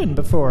were you in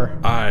before?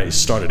 I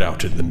started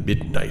out in the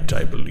midnight,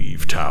 I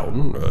believe,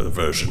 town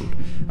version.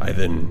 I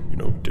then,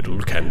 did a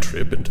little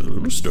cantrip into the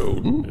little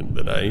stone, and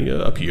then I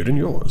appeared in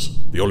yours.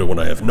 The only one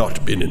I have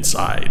not been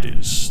inside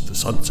is the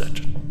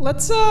sunset.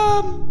 Let's, do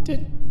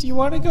you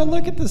want to go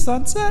look at the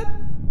sunset?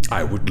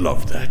 I would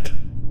love that.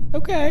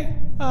 Okay,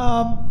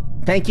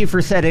 Thank you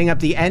for setting up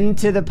the end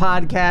to the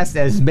podcast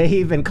as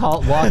Maeve and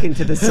Colt walk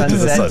into the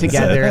sunset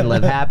together and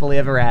live happily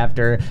ever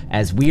after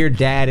as weird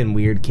dad and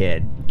weird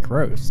kid.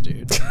 Gross,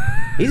 dude.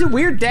 He's a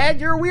weird dad,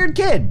 you're a weird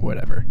kid.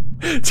 Whatever.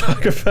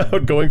 Talk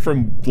about going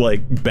from,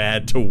 like,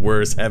 bad to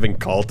worse, having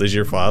Colt as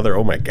your father.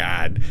 Oh my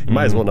god. You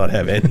might as well not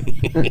have any.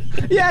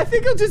 Yeah, I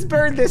think I'll just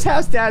burn this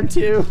house down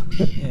too.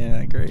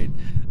 Yeah, great.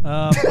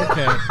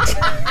 Okay.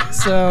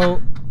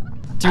 So,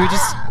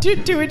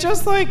 do we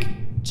just like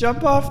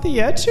jump off the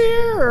edge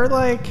here, or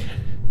like?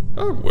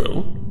 Oh,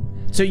 well.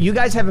 So you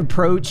guys have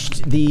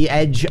approached the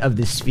edge of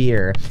the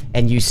sphere,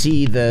 and you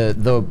see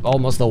the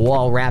almost the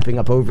wall wrapping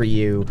up over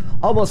you,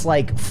 almost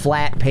like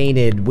flat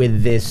painted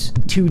with this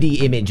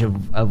 2D image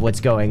of what's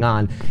going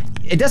on.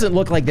 It doesn't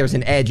look like there's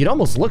an edge. It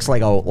almost looks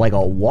like a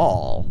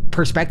wall.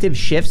 Perspective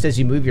shifts as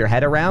you move your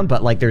head around,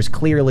 but like there's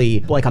clearly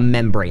like a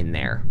membrane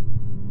there.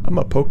 I'm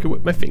gonna poke it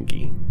with my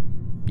fingy.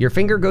 Your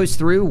finger goes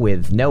through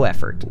with no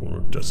effort.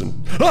 It doesn't.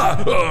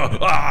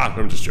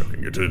 I'm just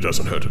joking. It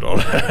doesn't hurt at all.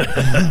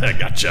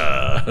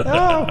 Gotcha.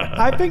 Oh,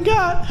 I've been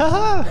got.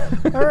 Haha.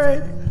 All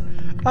right.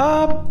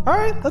 All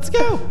right, let's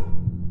go.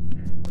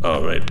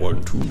 All right,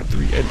 1, 2,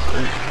 3, and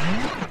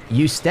go.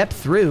 You step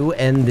through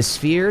and the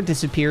sphere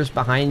disappears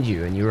behind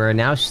you, and you are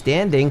now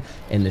standing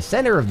in the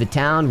center of the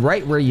town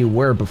right where you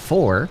were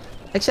before,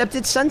 except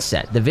it's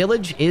sunset. The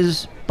village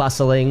is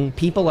bustling.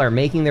 People are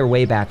making their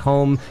way back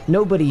home.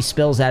 Nobody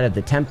spills out of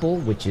the temple,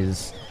 which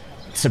is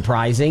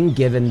surprising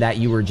given that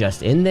you were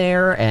just in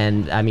there.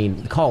 And I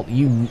mean, Colt,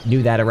 you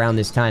knew that around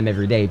this time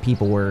every day,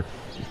 people were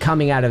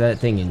coming out of that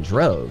thing in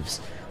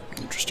droves.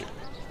 Interesting.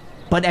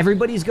 But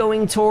everybody's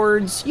going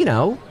towards, you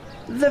know,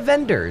 the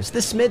vendors,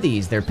 the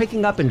smithies. They're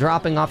picking up and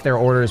dropping off their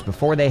orders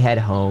before they head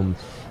home.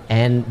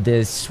 And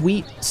the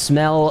sweet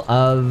smell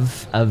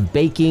of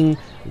baking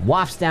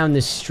wafts down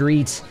the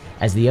street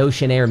as the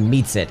ocean air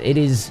meets it. It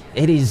is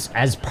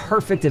as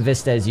perfect a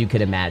vista as you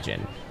could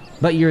imagine.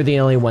 But you're the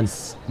only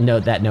ones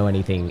that know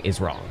anything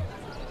is wrong.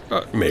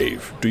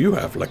 Maeve, do you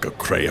have like a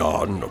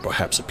crayon or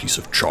perhaps a piece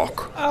of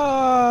chalk?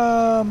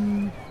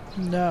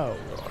 No.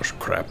 Gosh,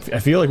 crap. I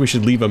feel like we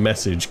should leave a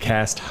message,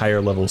 cast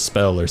higher level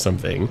spell or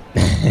something.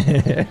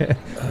 I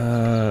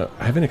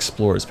have an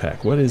explorer's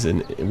pack. What is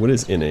in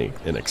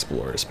an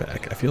explorer's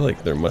pack? I feel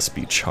like there must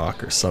be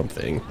chalk or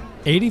something.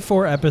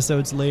 84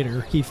 episodes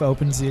later, Heath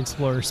opens the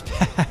Explorer's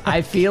pack.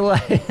 I feel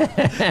like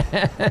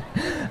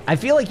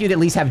you'd at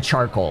least have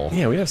charcoal.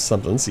 Yeah, we have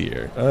something. Let's see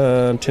here.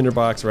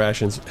 Tinderbox,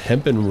 rations,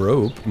 hempen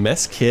rope,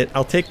 mess kit.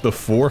 I'll take the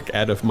fork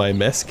out of my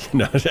mess kit.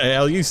 No,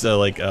 I'll use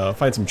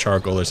find some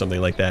charcoal or something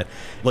like that.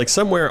 Like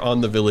somewhere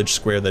on the village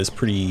square that is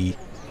pretty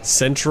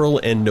central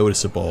and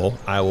noticeable,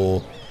 I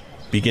will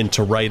begin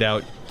to write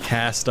out,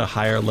 cast a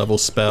higher level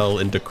spell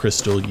into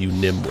crystal, you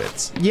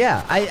nimwits.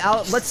 Yeah,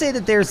 let's say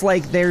that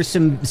there's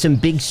some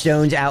big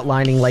stones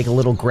outlining like a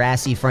little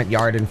grassy front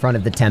yard in front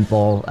of the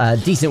temple,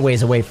 decent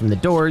ways away from the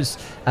doors,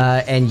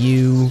 and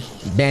you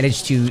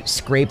manage to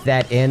scrape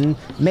that in.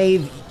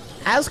 Maeve,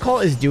 as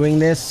Colt is doing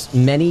this,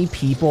 many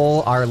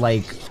people are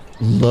like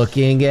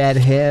looking at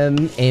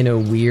him in a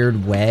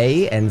weird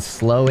way and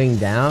slowing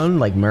down,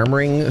 like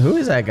murmuring, "Who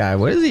is that guy?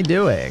 What is he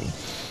doing?"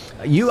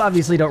 You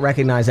obviously don't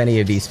recognize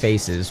any of these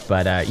faces,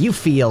 but you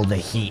feel the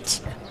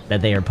heat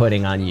that they are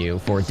putting on you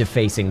for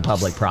defacing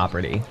public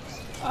property.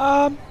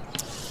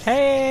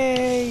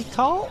 Hey,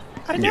 Colt.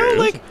 I know, Yes?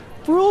 like,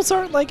 rules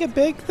aren't like a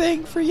big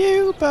thing for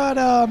you,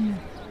 but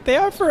they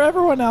are for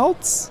everyone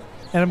else.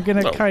 And I'm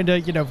gonna Oh. kind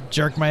of,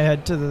 jerk my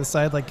head to the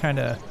side, like, kind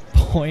of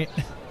point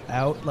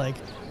out, like,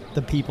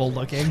 the people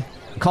looking.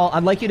 Colt,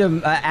 I'd like you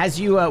to, as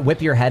you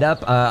whip your head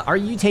up, are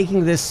you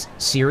taking this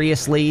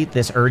seriously,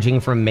 this urging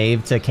from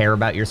Maeve to care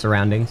about your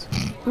surroundings?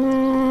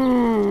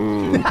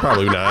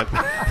 Probably not.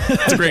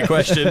 It's a great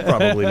question.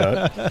 Probably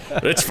not.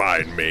 It's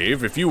fine,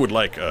 Maeve. If you would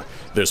like,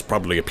 there's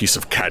probably a piece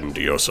of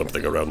candy or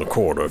something around the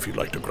corner if you'd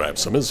like to grab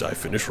some as I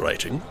finish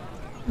writing.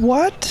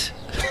 What?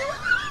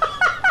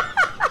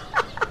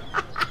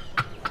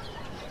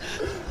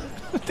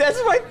 That's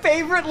my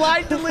favorite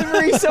line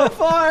delivery so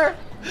far.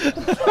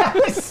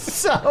 That was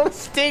so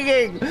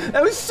stinging.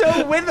 That was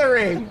so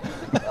withering.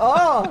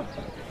 Oh,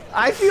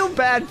 I feel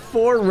bad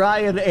for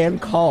Ryan and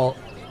Colt.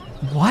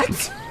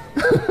 What?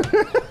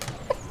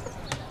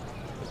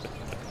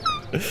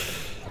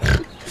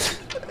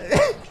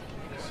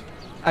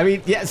 I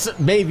mean, yes,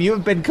 Maeve, you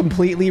have been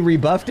completely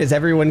rebuffed as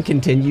everyone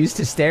continues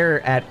to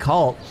stare at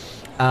Colt.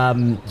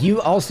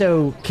 You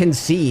also can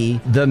see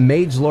the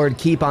Mage Lord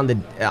Keep on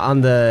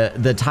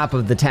the top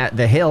of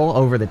the hill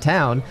over the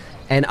town.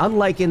 And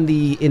unlike in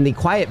the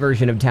quiet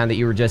version of town that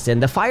you were just in,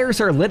 the fires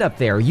are lit up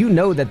there. You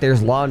know that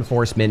there's law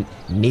enforcement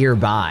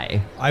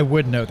nearby. I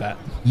would know that.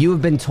 You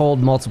have been told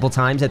multiple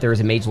times that there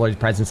is a Mage Lord's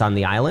presence on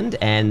the island,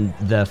 and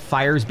the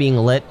fires being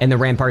lit and the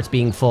ramparts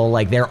being full,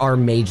 like there are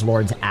Mage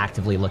Lords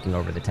actively looking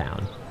over the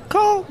town.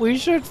 Colt, we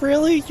should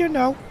really,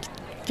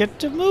 get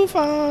to move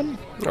on.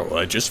 Oh, well,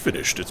 I just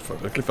finished. It's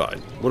perfectly fine.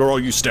 What are all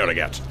you staring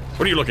at?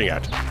 What are you looking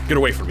at? Get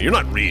away from me. You're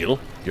not real.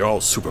 You're all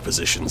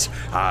superpositions.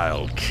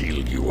 I'll kill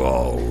you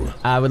all.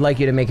 I would like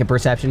you to make a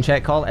perception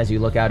check, Colt, as you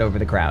look out over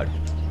the crowd.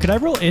 Could I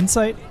roll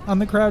insight on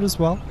the crowd as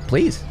well?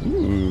 Please.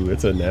 Ooh,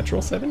 it's a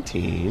natural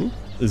 17.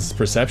 This is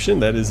perception.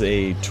 That is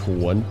a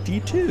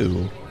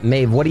 22.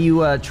 Maeve, what are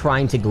you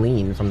trying to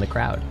glean from the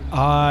crowd?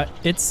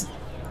 It's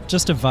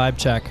just a vibe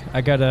check.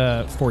 I got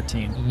a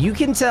 14. You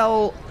can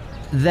tell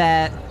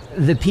that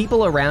the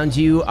people around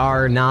you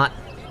are not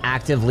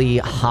actively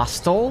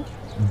hostile,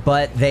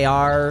 but they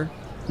are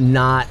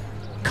not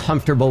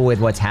comfortable with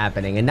what's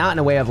happening, and not in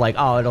a way of like,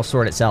 oh, it'll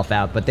sort itself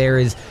out, but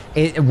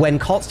when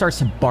Colt starts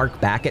to bark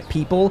back at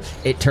people,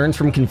 it turns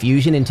from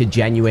confusion into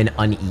genuine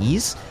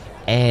unease,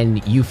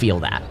 and you feel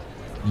that.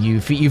 You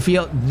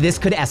feel this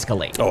could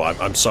escalate. Oh,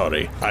 I'm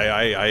sorry.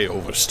 I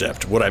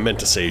overstepped. What I meant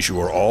to say is you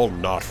are all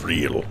not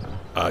real.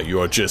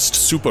 You are just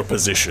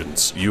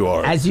superpositions. You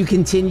are... As you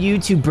continue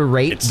to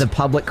berate the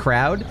public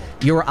crowd,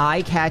 your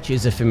eye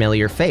catches a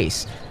familiar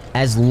face.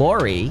 As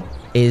Lori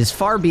is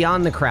far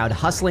beyond the crowd,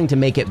 hustling to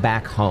make it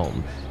back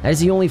home. That is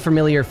the only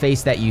familiar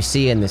face that you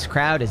see in this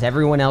crowd, as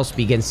everyone else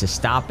begins to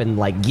stop and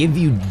like give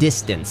you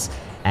distance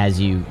as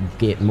you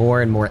get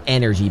more and more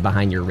energy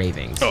behind your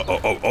ravings.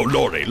 Oh,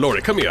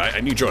 Lori, come here.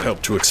 I need your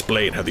help to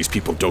explain how these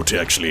people don't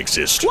actually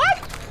exist.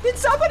 What? Did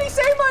somebody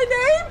say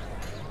my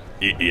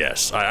name?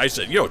 Yes, I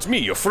said, it's me,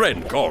 your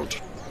friend,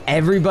 called.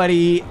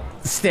 Everybody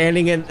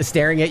standing and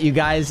staring at you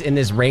guys in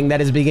this ring that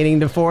is beginning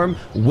to form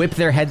whip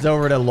their heads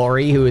over to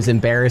Lori, who is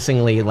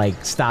embarrassingly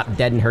like stopped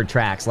dead in her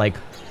tracks, like,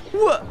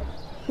 what?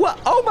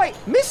 Oh my,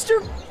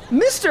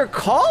 Mr.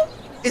 Call?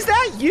 Is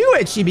that you?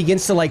 And she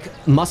begins to like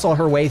muscle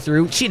her way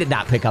through. She did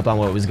not pick up on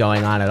what was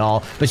going on at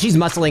all, but she's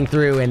muscling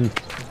through, and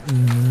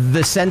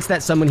the sense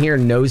that someone here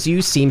knows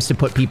you seems to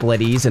put people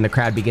at ease, and the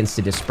crowd begins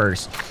to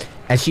disperse.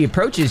 As she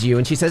approaches you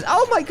and she says,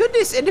 "Oh my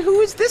goodness, and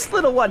who is this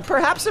little one?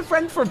 Perhaps a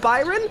friend for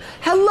Byron?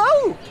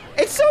 Hello,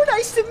 it's so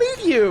nice to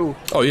meet you."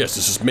 Oh yes,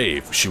 this is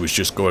Maeve. She was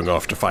just going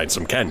off to find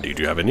some candy.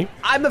 Do you have any?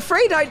 I'm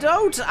afraid I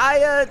don't.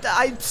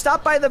 I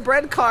stopped by the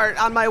bread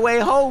cart on my way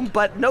home,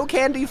 but no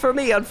candy for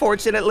me,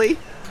 unfortunately.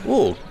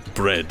 Well,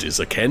 bread is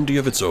a candy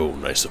of its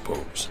own, I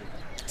suppose.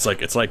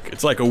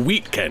 It's like a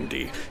wheat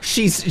candy.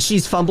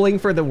 She's fumbling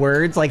for the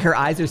words, like her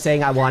eyes are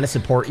saying, "I want to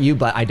support you,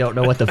 but I don't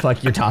know what the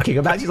fuck you're talking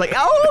about." She's like,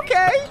 "Oh,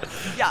 okay,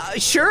 yeah,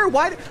 sure.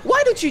 Why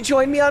don't you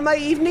join me on my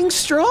evening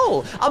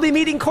stroll? I'll be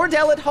meeting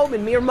Cordell at home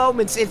in mere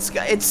moments.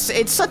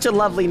 It's such a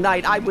lovely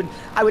night. I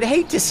would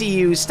hate to see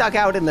you stuck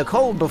out in the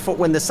cold before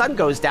when the sun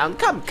goes down.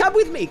 Come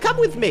with me. Come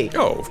with me."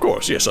 Oh, of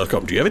course, yes, I'll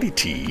come. Do you have any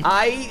tea?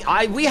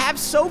 We have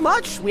so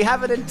much. We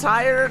have an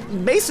entire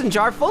mason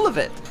jar full of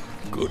it.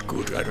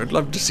 Good. I'd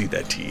love to see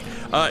that tea.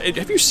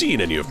 Have you seen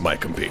any of my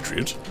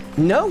compatriots?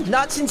 No,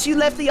 not since you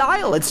left the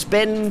Isle. It's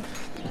been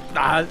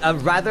a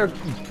rather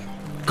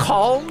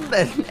calm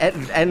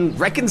and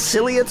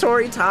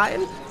reconciliatory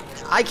time.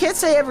 I can't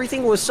say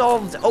everything was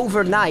solved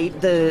overnight.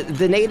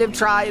 The native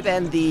tribe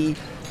and the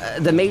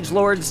mage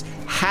lords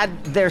had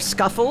their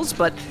scuffles,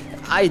 but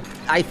I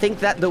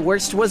think that the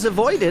worst was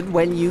avoided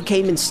when you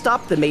came and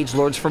stopped the mage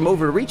lords from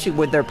overreaching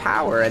with their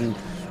power. And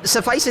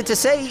suffice it to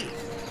say,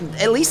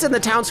 at least in the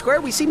town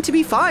square, we seem to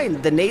be fine.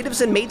 The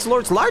natives and mage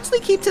lords largely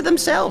keep to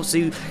themselves, so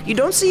you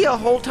don't see a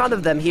whole ton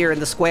of them here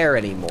in the square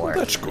anymore.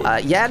 That's good.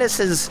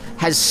 Yanis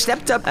has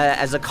stepped up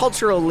as a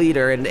cultural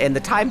leader in the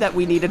time that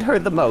we needed her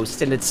the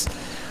most, and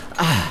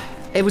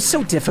it was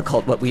so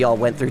difficult what we all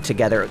went through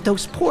together.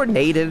 Those poor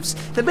natives.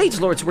 The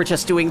mage lords were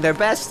just doing their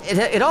best.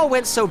 It all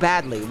went so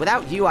badly.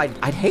 Without you,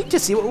 I'd hate to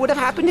see what would have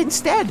happened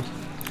instead.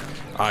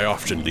 I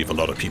often leave a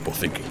lot of people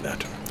thinking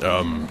that.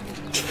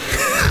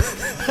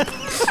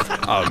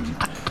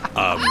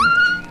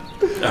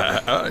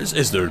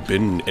 Has there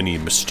been any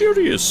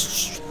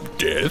mysterious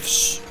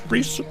deaths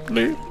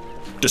recently?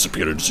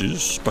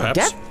 Disappearances,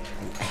 perhaps?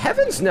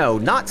 Heavens no,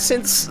 not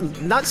since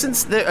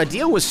a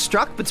deal was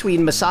struck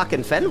between Masak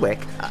and Fenwick.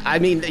 I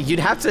mean, you'd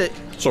have to...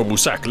 So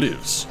Musak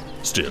lives,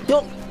 still?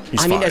 No,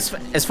 He's I mean,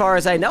 fine. as far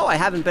as I know, I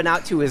haven't been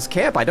out to his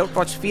camp. I don't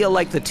much feel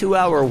like the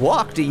 2-hour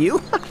walk, do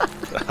you?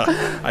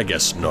 I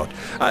guess not.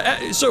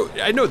 So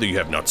I know that you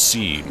have not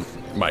seen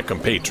my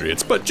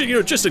compatriots, but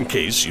just in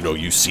case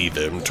you see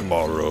them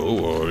tomorrow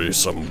or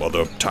some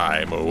other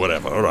time or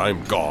whatever,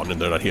 I'm gone and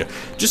they're not here.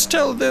 Just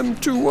tell them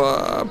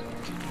to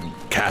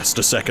cast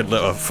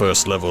a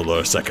first level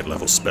or second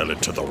level spell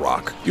into the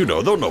rock.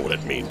 They'll know what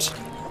it means.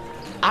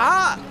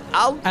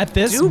 I'll At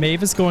this, do...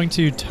 Maeve is going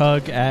to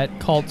tug at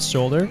Calt's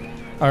shoulder,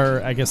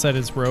 or I guess at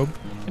his robe,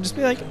 and just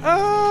be like,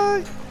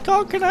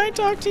 Calt, can I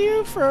talk to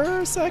you for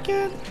a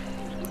second?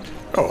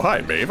 Oh, hi,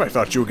 Maeve. I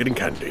thought you were getting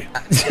candy.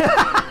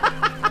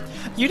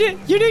 You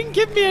didn't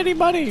give me any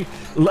money.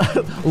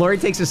 Lori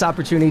takes this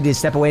opportunity to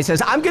step away and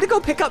says, "I'm gonna go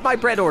pick up my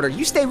bread order.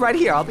 You stay right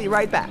here. I'll be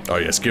right back." Oh,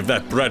 yes, give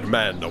that bread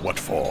man a what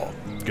for.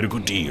 Get a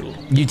good deal.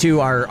 You two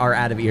are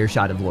out of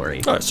earshot of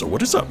Lori. So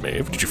what is up,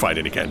 Maeve? Did you find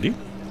any candy?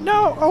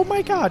 No, oh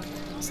my god.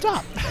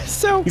 Stop.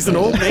 So He's an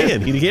old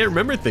man. He can't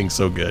remember things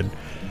so good.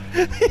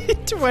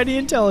 20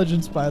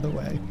 intelligence, by the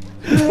way.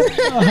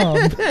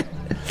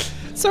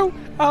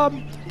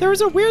 There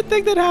was a weird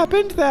thing that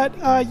happened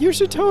that you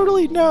should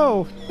totally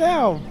know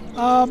now.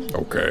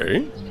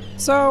 Okay.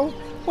 So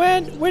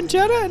when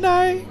Jenna and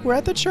I were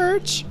at the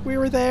church, we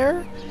were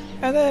there,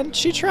 and then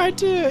she tried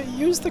to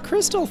use the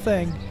crystal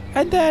thing.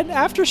 And then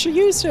after she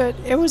used it,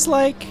 it was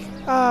like,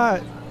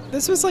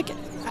 this was like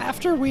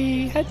after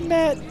we had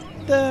met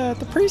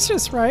the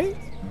priestess, right?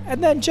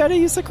 And then Jenna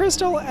used the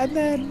crystal, and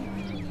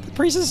then the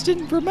priestess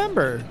didn't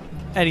remember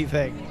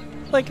anything.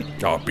 Like,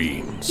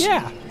 Beans.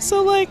 yeah.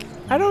 So like,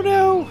 I don't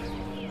know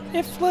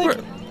if like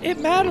Right. it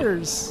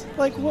matters,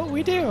 like what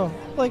we do.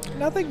 Like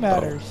nothing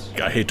matters.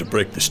 I hate to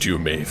break this to you,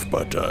 Maeve,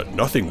 but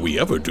nothing we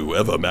ever do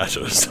ever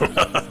matters.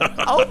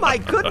 Oh my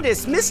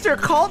goodness, Mr.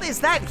 Calt, is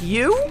that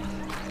you?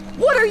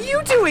 What are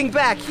you doing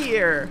back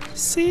here?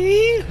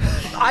 See?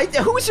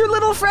 Who's your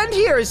little friend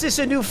here? Is this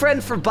a new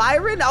friend for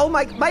Byron? Oh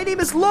my name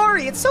is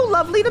Lori. It's so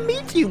lovely to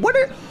meet you.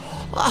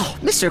 Oh,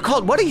 Mr.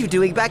 Calt, what are you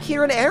doing back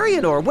here in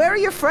Arianor? Where are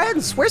your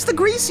friends? Where's the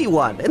greasy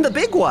one and the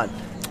big one?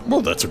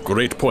 Well, that's a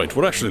great point.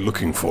 We're actually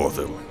looking for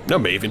them. Now,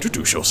 Maeve,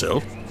 introduce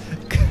yourself.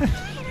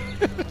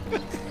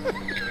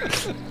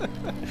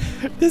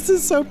 This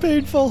is so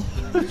painful.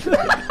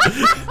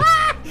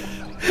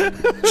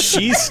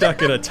 She's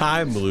stuck in a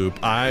time loop.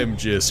 I'm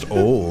just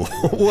old.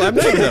 Well, I'm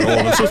not even that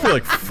old. I'm supposed to be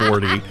like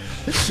 40.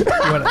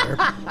 Whatever.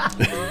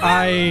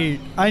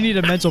 I need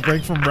a mental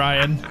break from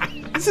Ryan.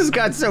 This has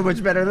got so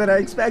much better than I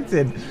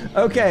expected.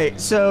 Okay,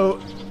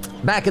 so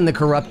back in the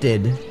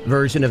corrupted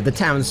version of the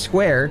town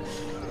square,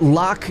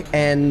 Locke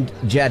and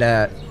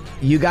Jeddah,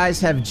 you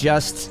guys have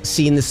just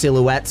seen the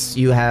silhouettes.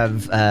 You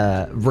have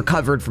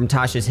recovered from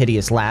Tasha's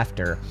hideous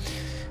laughter.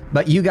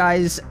 But you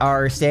guys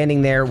are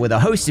standing there with a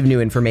host of new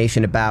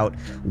information about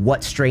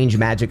what strange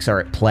magics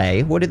are at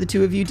play. What do the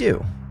two of you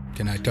do?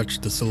 Can I touch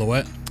the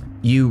silhouette?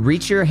 You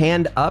reach your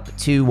hand up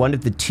to one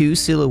of the two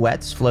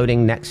silhouettes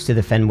floating next to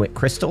the Fenwick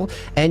crystal,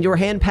 and your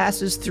hand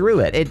passes through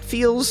it. It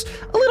feels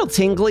a little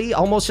tingly,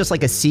 almost just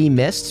like a sea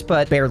mist,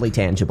 but barely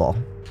tangible.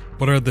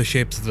 What are the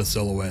shapes of the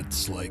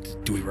silhouettes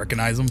like? Do we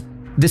recognize them?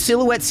 The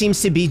silhouette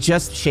seems to be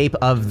just shape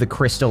of the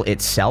crystal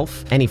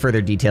itself. Any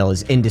further detail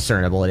is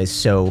indiscernible. It is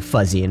so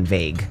fuzzy and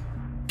vague.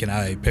 Can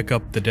I pick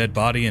up the dead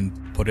body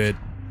and put it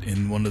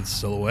in one of the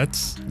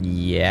silhouettes?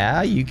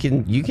 Yeah, you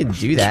can do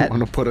You that.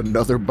 want to put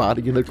another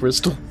body in a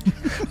crystal?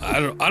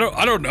 I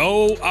don't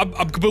know.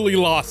 I'm completely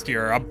lost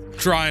here. I'm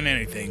trying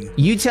anything.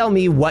 You tell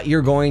me what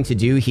you're going to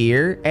do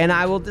here, and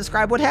I will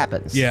describe what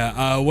happens.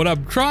 Yeah, what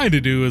I'm trying to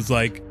do is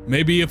like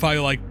maybe if I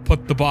like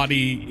put the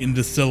body in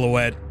the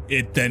silhouette,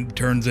 it then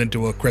turns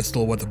into a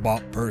crystal with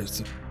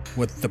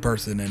the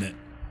person in it.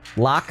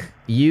 Locke,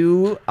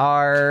 you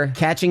are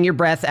catching your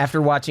breath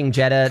after watching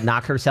Jeddah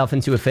knock herself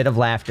into a fit of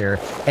laughter,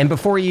 and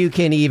before you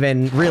can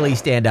even really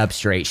stand up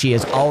straight, she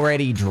is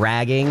already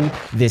dragging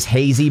this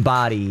hazy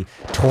body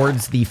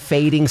towards the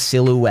fading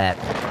silhouette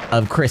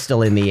of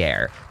Crystal in the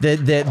air.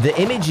 The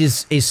image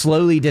is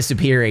slowly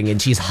disappearing,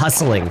 and she's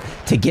hustling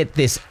to get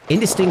this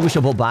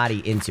indistinguishable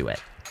body into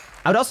it.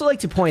 I would also like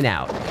to point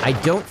out, I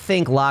don't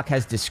think Locke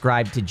has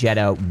described to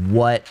Jeddah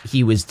what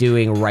he was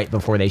doing right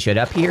before they showed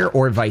up here,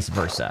 or vice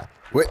versa.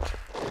 Wait,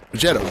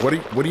 Jeddah,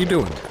 what are you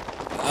doing?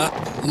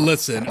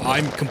 Listen,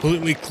 I'm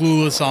completely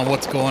clueless on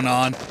what's going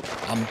on.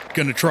 I'm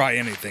gonna try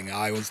anything.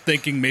 I was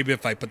thinking maybe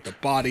if I put the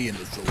body in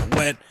the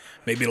silhouette,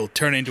 maybe it'll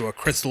turn into a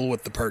crystal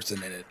with the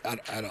person in it.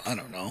 I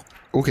don't know.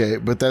 Okay,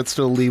 but that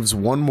still leaves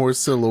one more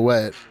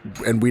silhouette,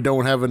 and we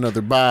don't have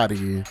another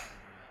body,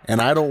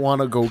 and I don't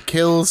want to go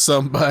kill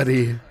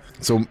somebody.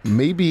 So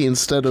maybe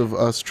instead of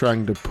us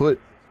trying to put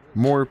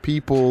more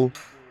people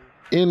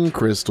in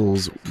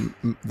crystals,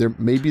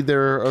 maybe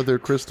there are other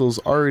crystals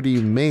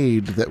already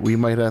made that we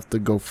might have to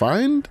go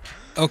find.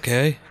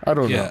 Okay. I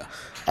don't know.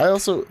 I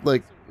also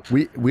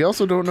we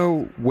also don't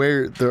know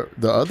where the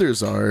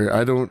others are.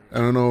 I don't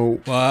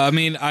know. Well, I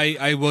mean,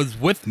 I was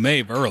with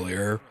Maeve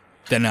earlier.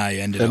 Then I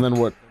ended up. And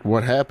then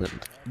what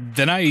happened?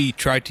 Then I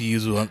tried to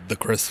use the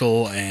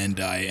crystal, and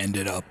I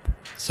ended up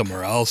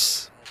somewhere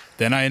else.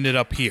 Then I ended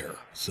up here.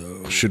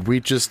 So should we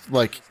just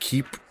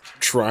keep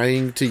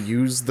trying to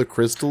use the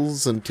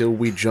crystals until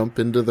we jump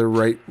into the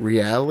right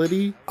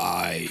reality?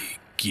 I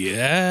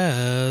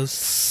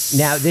guess.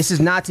 Now, this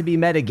is not to be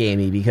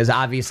metagamey, because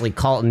obviously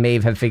Colt and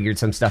Maeve have figured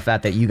some stuff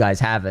out that you guys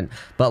haven't.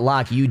 But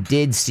Locke, you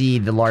did see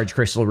the large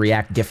crystal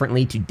react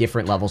differently to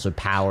different levels of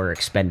power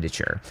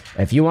expenditure.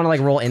 If you want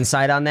to roll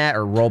insight on that,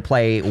 or role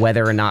play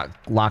whether or not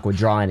Locke would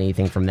draw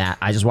anything from that,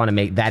 I just want to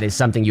make that is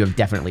something you have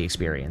definitely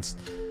experienced.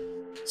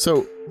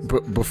 So,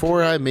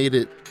 before I made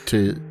it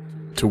to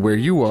where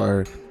you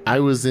are, I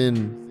was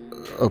in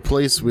a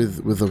place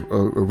with a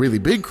really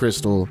big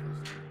crystal,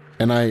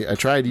 and I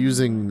tried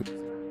using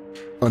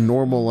a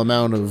normal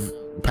amount of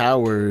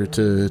power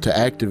to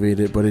activate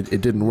it, but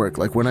it didn't work.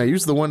 Like when I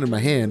use the one in my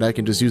hand, I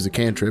can just use a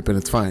cantrip and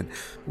it's fine.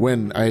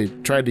 When I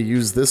tried to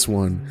use this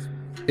one,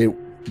 it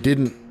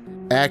didn't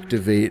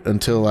activate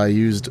until I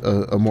used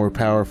a more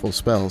powerful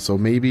spell. So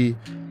maybe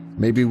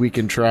we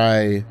can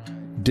try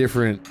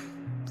different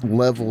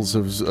levels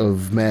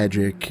of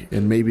magic,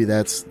 and maybe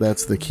that's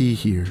the key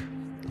here.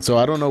 So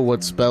I don't know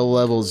what spell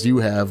levels you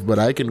have, but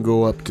I can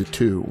go up to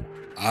 2.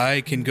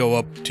 I can go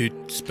up to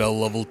spell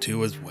level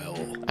 2 as well.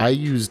 I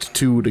used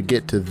 2 to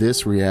get to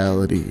this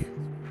reality.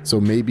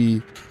 So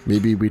maybe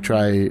we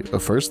try a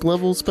first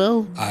level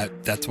spell?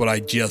 That's what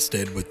I just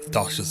did with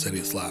Tasha's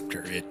hideous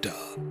laughter.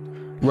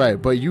 Right,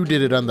 but you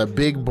did it on the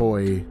big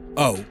boy.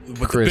 Oh,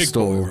 with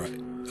crystal. the big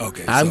boy, right.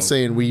 Okay. I'm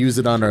saying we use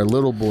it on our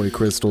little boy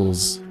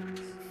crystals.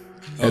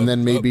 And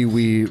then maybe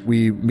we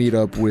meet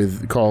up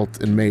with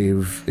Colt and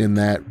Maeve in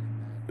that.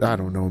 I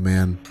don't know,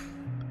 man.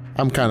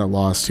 I'm kind of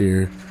lost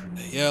here.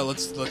 Yeah,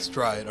 let's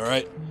try it. All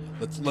right,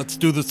 let's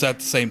do this at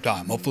the same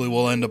time. Hopefully,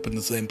 we'll end up in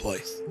the same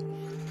place.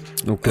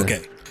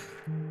 Okay.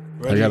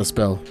 Ready? I got a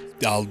spell.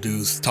 I'll do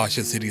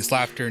Tasha's hideous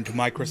laughter into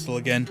my crystal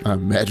again.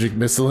 Magic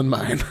missile in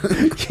mine.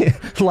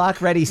 Locke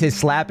readies his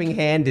slapping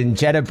hand, and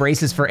Jeddah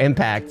braces for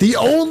impact. The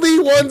only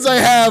ones I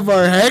have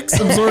are Hex,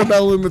 Absorb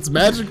Elements,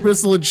 Magic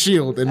Missile, and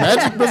Shield. And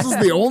Magic Missile's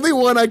the only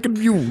one I can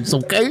use,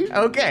 okay?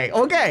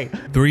 Okay.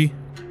 3,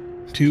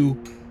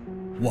 2,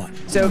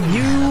 1. So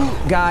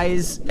you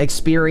guys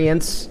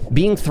experience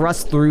being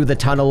thrust through the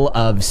tunnel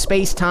of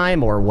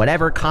space-time or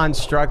whatever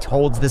construct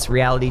holds this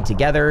reality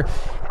together,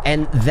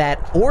 and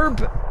that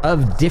orb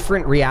of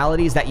different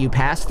realities that you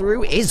pass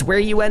through is where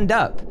you end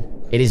up.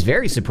 It is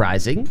very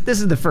surprising. This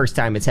is the first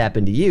time it's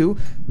happened to you,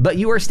 but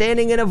you are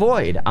standing in a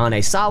void on a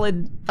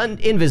solid,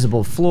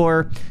 invisible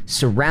floor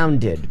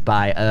surrounded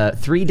by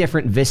 3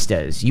 different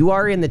vistas. You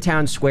are in the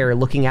town square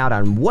looking out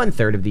on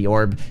 1/3 of the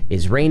orb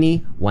is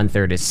rainy,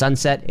 1/3 is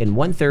sunset, and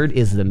 1/3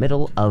 is the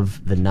middle of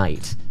the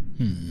night.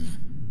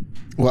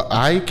 Well,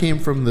 I came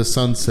from the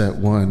sunset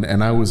one,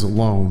 and I was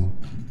alone.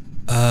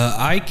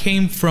 I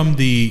came from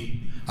the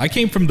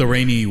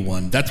rainy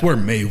one. That's where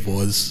Maeve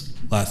was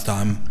last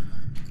time.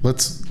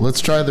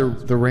 Let's try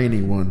the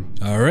rainy one.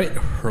 All right,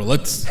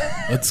 let's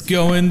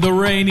go in the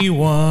rainy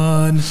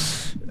one.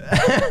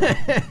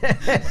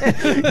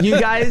 You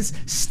guys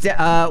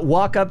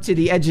walk up to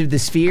the edge of the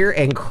sphere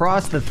and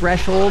cross the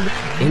threshold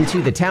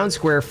into the town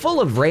square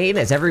full of rain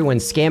as everyone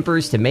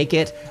scampers to make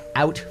it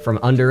out from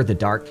under the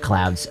dark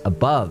clouds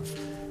above.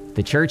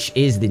 The church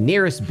is the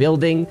nearest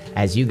building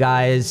as you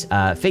guys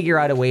figure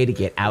out a way to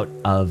get out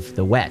of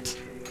the wet.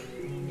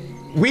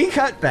 We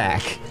cut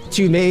back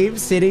to Maeve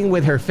sitting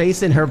with her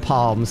face in her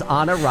palms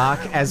on a rock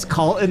as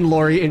Colt and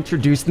Lori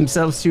introduce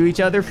themselves to each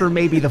other for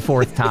maybe the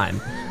 4th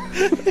time.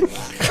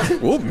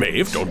 Well,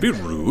 Maeve, don't be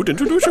rude.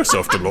 Introduce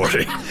yourself to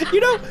Lori. You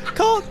know,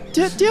 Colt,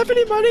 do you have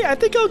any money? I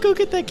think I'll go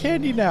get that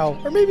candy now.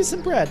 Or maybe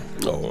some bread.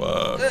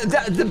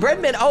 The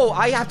breadman,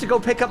 I have to go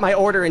pick up my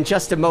order in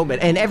just a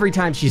moment. And every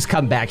time she's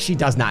come back, she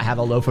does not have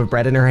a loaf of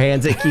bread in her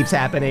hands. It keeps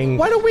happening.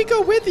 Why don't we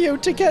go with you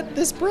to get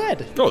this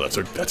bread? Oh,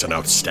 that's an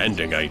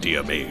outstanding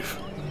idea, Maeve.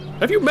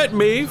 Have you met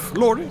Maeve,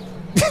 Lori?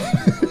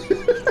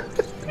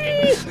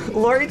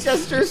 Lori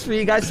gestures for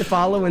you guys to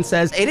follow and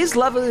says, "It is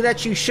lovely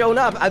that you've shown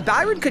up.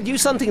 Byron could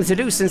use something to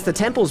do since the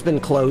temple's been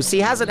closed. He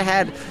hasn't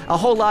had a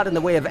whole lot in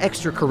the way of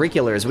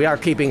extracurriculars. We are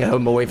keeping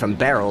him away from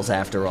barrels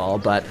after all,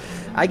 but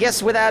I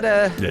guess without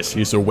Yes,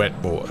 he's a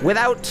wet boy.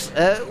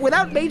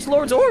 without mage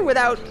lords or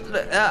without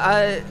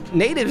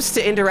natives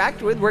to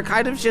interact with, we're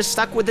kind of just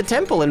stuck with the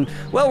temple. And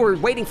well, we're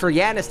waiting for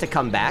Yanis to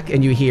come back."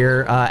 And you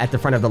hear at the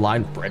front of the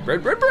line, "Bread,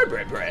 bread, bread, bread,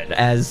 bread, bread,"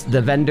 as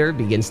the vendor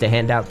begins to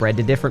hand out bread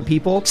to different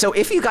people. So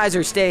if you guys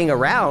are staying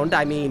around,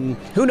 I mean,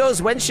 who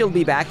knows when she'll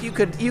be back? You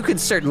could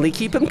certainly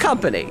keep him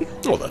company.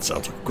 Oh, that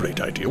sounds like a great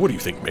idea. What do you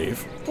think,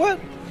 Maeve? What?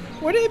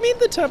 What do you mean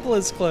the temple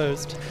is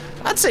closed?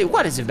 I'd say,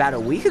 what is it, about a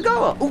week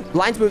ago? Oh,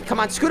 lines moved. Come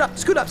on, scoot up,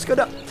 scoot up, scoot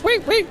up.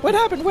 Wait, what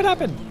happened? What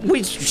happened?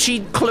 She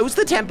closed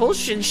the temple.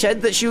 She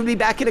said that she would be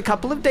back in a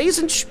couple of days,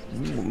 and she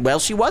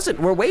wasn't.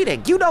 We're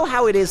waiting. You know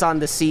how it is on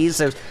the seas.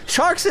 There's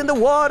sharks in the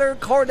water.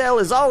 Cordell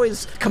is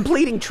always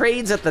completing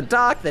trades at the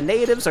dock. The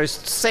natives are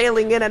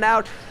sailing in and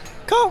out.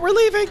 Colt, we're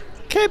leaving.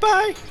 Okay,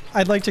 bye.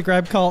 I'd like to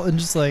grab Colt and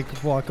just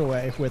walk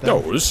away with him.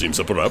 Oh, this seems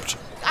abrupt.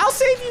 I'll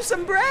save you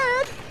some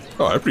bread.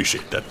 Oh, I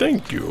appreciate that.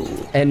 Thank you.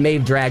 And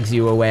Maeve drags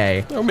you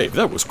away. Oh, Maeve,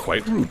 that was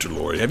quite rude to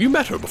Lori. Have you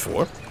met her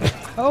before?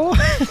 Oh,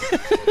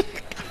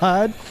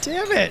 God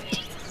damn it.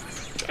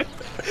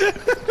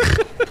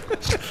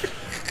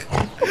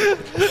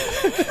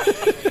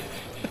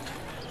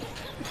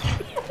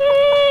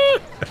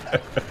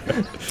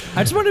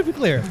 I just want to be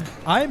clear.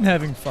 I'm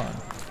having fun.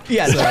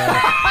 Yes.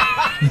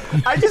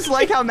 I just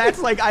like how Matt's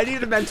like, I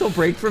need a mental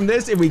break from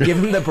this, and we give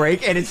him the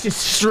break, and it's just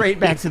straight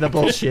back to the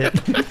bullshit.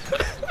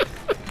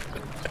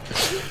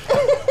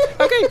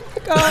 Okay,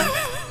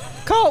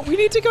 Colt, we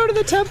need to go to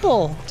the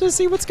temple to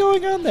see what's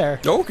going on there.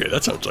 Okay,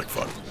 that sounds like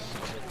fun.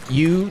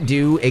 You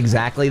do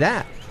exactly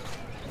that.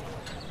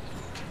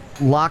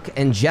 Locke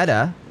and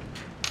Jeddah,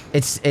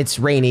 it's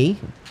rainy.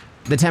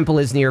 The temple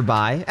is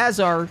nearby, as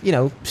are,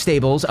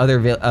 stables,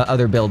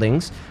 other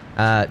buildings.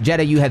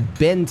 Jeddah, you have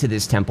been to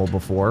this temple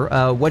before.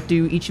 What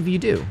do each of you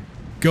do?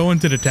 Go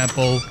into the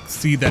temple,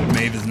 see that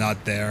Maeve is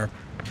not there.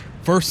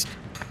 First,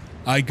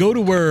 I go to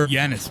where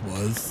Yanis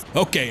was.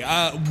 Okay,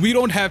 we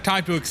don't have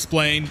time to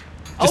explain.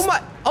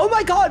 Oh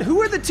my God!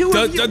 Who are the two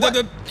of you?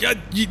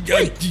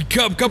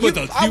 Come with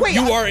us.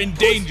 You are in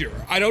danger.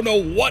 I don't know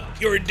what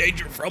you're in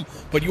danger from,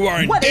 but you are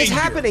in danger. What is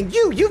happening?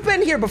 You've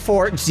been here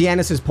before.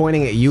 Giannis is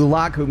pointing at you,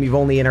 Locke, whom you've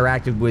only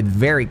interacted with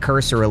very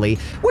cursorily.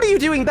 What are you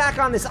doing back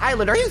on this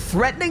island? Are you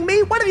threatening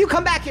me? What have you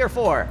come back here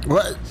for?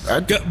 What?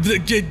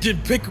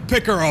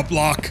 Pick her up,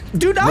 Locke.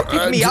 Do not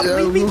pick me up.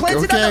 Leave me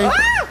planted okay. on the...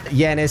 Ah!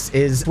 Yanis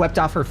is swept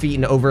off her feet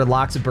and over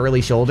Locke's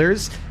burly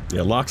shoulders.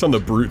 Yeah, Locke's on the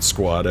brute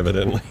squad,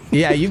 evidently.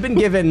 Yeah, you've been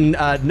given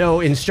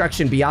no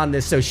instruction beyond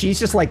this, so she's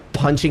just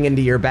punching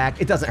into your back.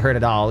 It doesn't hurt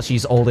at all.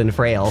 She's old and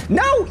frail.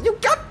 No, you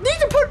need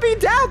to put me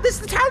down.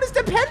 The town is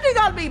depending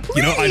on me,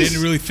 please. I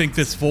didn't really think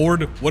this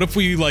forward. What if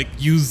we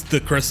use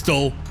the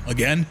crystal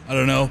again? I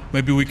don't know.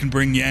 Maybe we can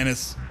bring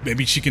Yanis.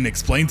 Maybe she can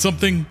explain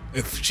something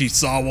if she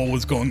saw what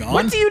was going on.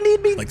 What do you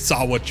need me?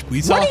 Saw what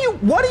we saw?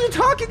 What are you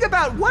talking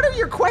about? What are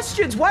your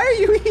questions? Why are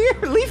you here?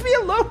 Leave me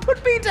alone.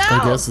 Put me down.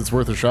 I guess it's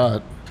worth a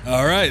shot.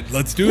 All right,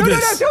 let's do No,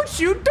 this. don't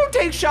shoot, don't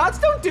take shots,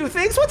 don't do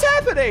things. What's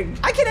happening?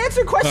 I can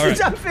answer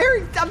questions. All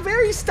right. I'm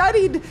very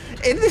studied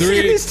in this, Three,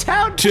 in this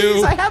town. two,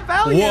 Please, I have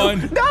value.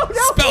 one. No,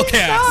 Spell please,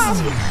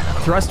 cast. no.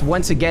 Thrust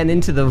once again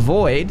into the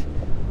void,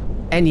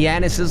 and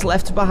Yanis is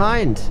left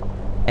behind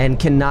and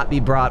cannot be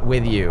brought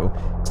with you.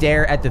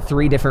 Stare at the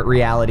 3 different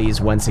realities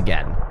once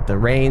again: the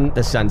rain,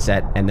 the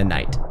sunset, and the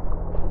night.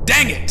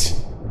 Dang it!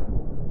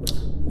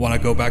 Want to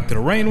go back to the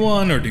rain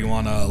one, or do you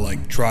want to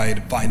like try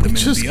to find them in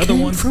Just the other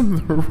came ones?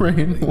 from the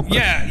rain one.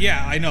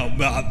 Yeah, I know.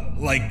 But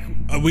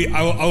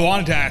I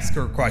wanted to ask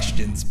her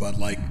questions, but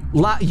like,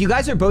 You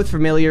guys are both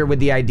familiar with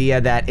the idea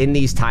that in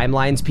these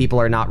timelines, people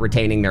are not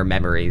retaining their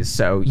memories.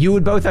 So you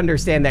would both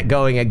understand that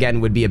going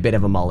again would be a bit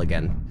of a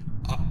mulligan.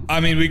 I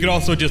mean, we could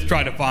also just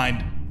try to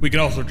find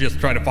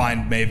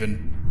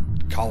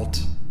Maven, Cult,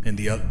 and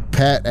the other.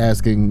 Pat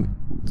asking,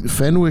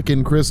 Fenwick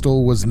and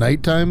Crystal was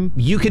nighttime?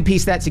 You could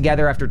piece that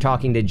together after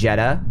talking to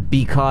Jeddah,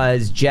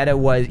 because Jeddah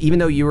was, even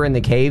though you were in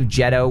the cave,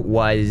 Jeddah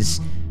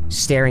was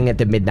staring at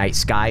the midnight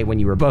sky when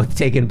you were both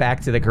taken back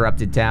to the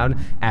corrupted town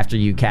after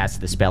you cast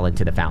the spell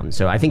into the fountain.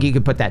 So I think you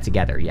could put that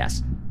together,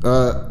 yes.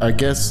 I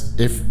guess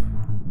if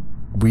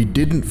we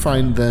didn't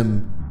find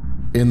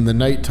them in the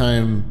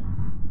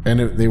nighttime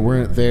and if they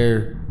weren't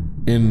there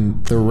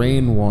in the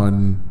rain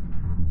one,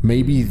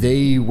 maybe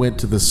they went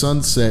to the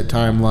sunset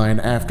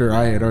timeline after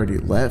I had already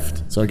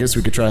left. So I guess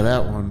we could try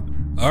that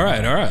one. All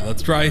right.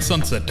 Let's try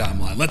sunset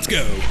timeline. Let's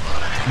go.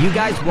 You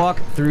guys walk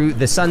through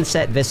the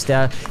sunset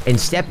vista and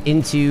step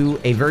into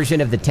a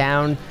version of the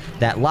town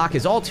that Locke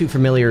is all too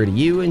familiar to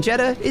you, and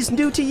Jeddah is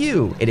new to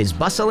you. It is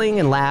bustling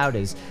and loud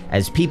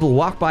as people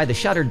walk by the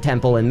shuttered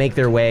temple and make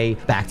their way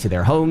back to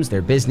their homes,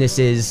 their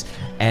businesses,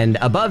 and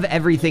above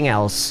everything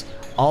else,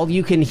 all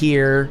you can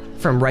hear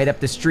from right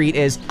up the street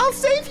is, "I'll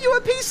save you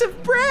a piece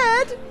of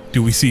bread."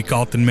 Do we see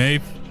Cult and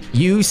Maeve?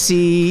 You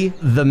see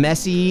the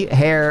messy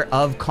hair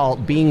of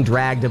Cult being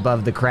dragged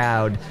above the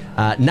crowd,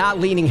 not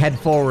leaning head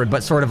forward,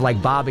 but sort of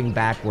like bobbing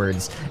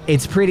backwards.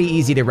 It's pretty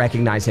easy to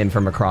recognize him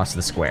from across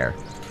the square.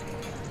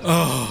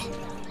 Oh,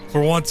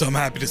 for once I'm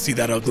happy to see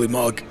that ugly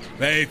mug.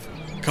 Maeve,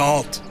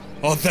 Cult.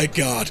 Oh, thank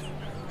God.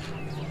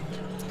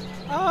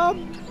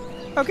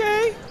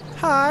 Okay.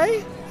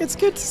 Hi. It's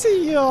good to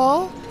see you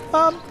all.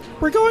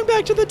 We're going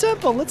back to the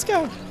temple. Let's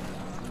go.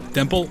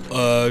 Temple?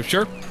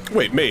 Sure.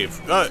 Wait, Maeve,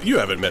 you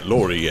haven't met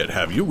Lori yet,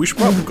 have you? We should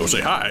probably go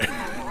say hi.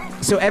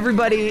 So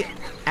everybody,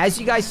 as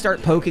you guys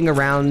start poking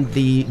around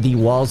the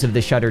walls of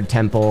the shuttered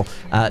temple,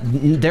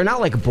 they're not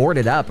like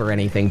boarded up or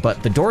anything,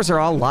 but the doors are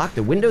all locked,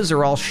 the windows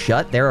are all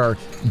shut, there are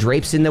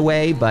drapes in the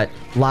way, but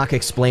Locke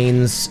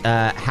explains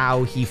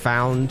how he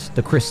found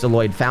the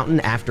crystalloid fountain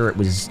after it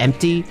was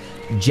empty,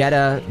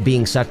 Jeddah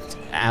being sucked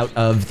out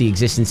of the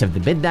existence of the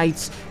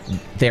Midnights,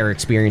 their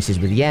experiences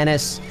with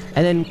Yanis,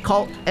 and then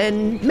Cult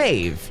and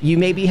Maeve. You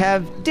maybe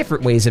have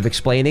different ways of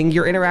explaining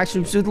your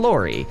interactions with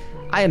Lori.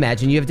 I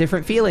imagine you have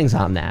different feelings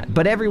on that,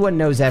 but everyone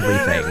knows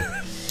everything.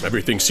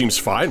 Everything seems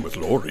fine with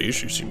Lori.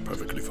 She seemed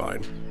perfectly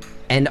fine.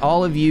 And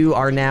all of you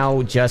are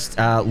now just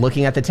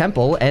looking at the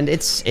temple, and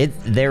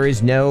there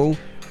is no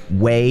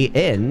way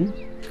in.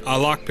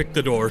 I'll lockpick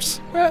the doors.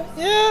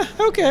 Yeah,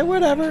 okay,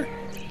 whatever.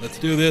 Let's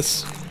do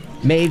this.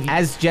 Maeve,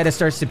 as Jeddah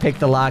starts to pick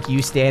the lock,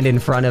 you stand in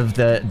front of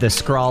the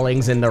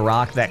scrawlings in the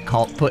rock that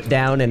Cult put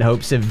down in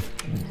hopes of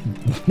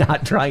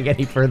not drawing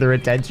any further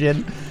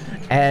attention.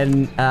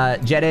 And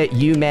Jeddah,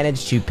 you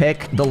managed to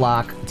pick the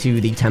lock to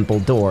the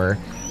temple door,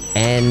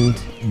 and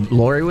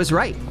Lori was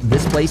right.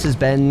 This place has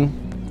been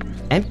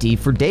empty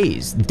for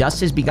days.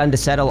 Dust has begun to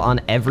settle on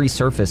every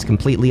surface,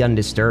 completely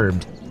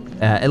undisturbed.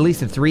 At least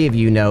the 3 of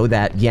you know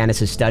that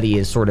Yanis' study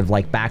is sort of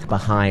like back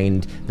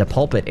behind the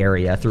pulpit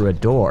area through a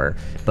door,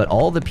 but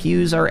all the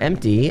pews are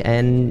empty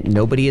and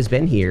nobody has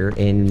been here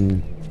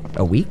in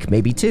a week,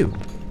 maybe 2.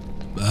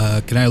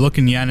 Can I look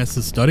in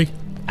Yanis' study?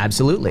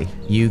 Absolutely.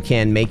 You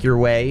can make your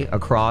way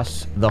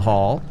across the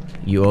hall,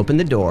 you open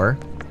the door,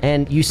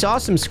 and you saw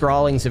some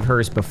scrawlings of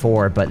hers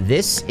before, but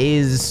this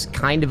is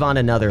kind of on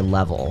another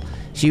level.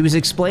 She was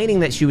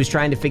explaining that she was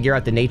trying to figure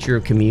out the nature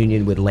of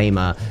communion with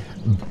Lema,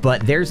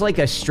 but there's like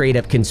a straight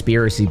up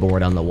conspiracy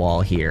board on the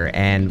wall here,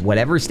 and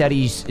whatever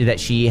studies that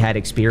she had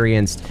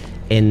experienced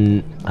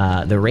in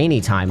the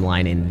Rainy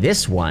timeline, in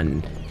this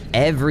one,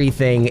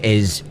 everything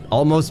is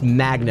almost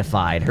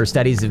magnified. Her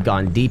studies have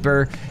gone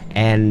deeper,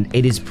 and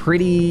it is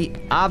pretty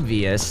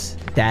obvious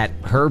that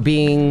her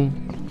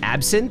being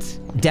absent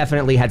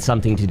definitely had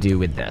something to do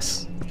with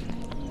this.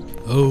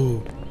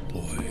 Oh,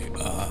 boy.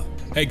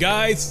 Hey,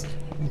 guys,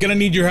 I'm gonna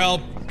need your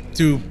help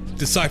to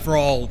decipher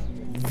all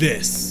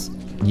this.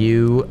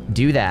 You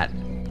do that.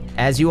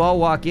 As you all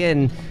walk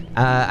in,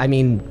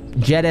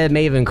 Jeddah,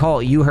 Maeve, and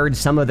Cult, you heard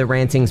some of the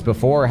rantings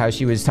before, how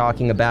she was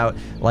talking about,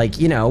 like,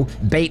 you know,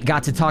 Bait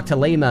got to talk to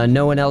Lema and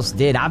no one else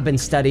did. I've been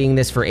studying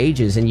this for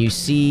ages, and you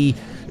see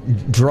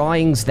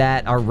drawings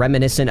that are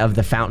reminiscent of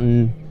the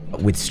fountain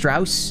with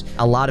Strauss.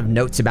 A lot of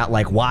notes about,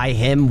 like, why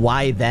him,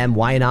 why them,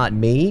 why not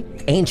me?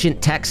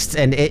 Ancient texts,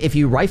 and if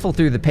you rifle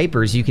through the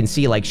papers, you can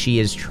see, like, she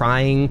is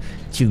trying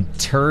to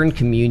turn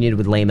communion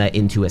with Lema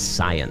into a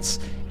science.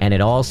 and it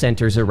all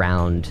centers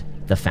around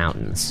the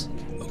fountains.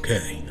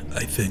 Okay,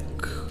 I think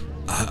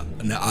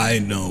now I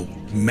know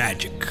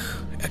magic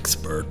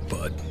expert,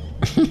 but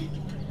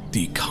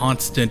the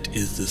constant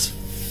is this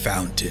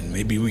fountain.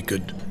 Maybe we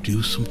could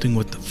do something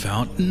with the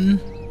fountain?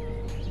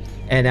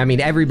 And I mean,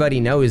 everybody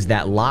knows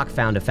that Locke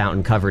found a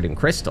fountain covered in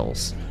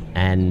crystals.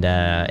 And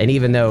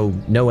even though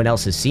no one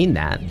else has seen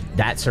that,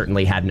 that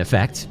certainly had an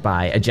effect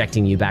by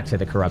ejecting you back to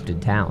the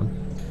corrupted town.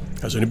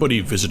 Has anybody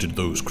visited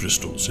those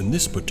crystals in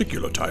this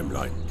particular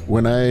timeline?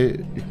 When I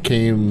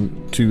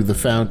came to the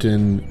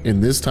fountain in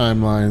this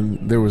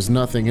timeline, there was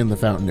nothing in the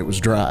fountain. It was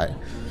dry.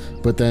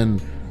 But then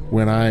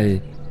when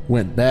I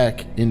went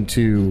back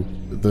into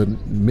the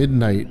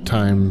midnight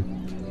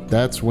time,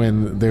 that's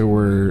when there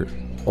were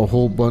a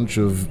whole bunch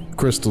of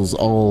crystals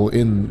all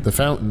in the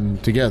fountain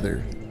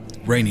together.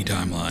 Rainy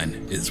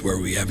timeline is where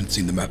we haven't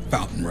seen the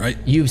fountain, right?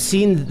 You've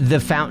seen the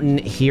fountain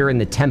here in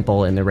the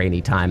temple in the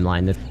rainy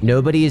timeline.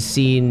 Nobody has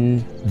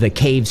seen the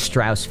Cave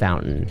Strauss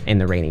fountain in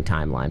the rainy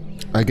timeline.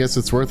 I guess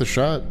it's worth a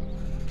shot.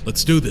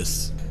 Let's do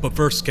this. But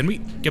first, can we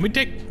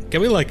take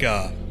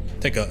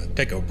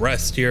a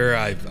rest here?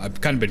 I've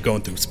kind of been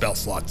going through spell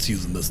slots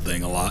using this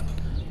thing a lot.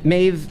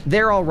 Maeve,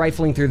 they're all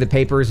rifling through the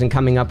papers and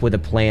coming up with a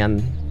plan.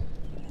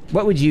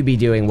 What would you be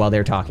doing while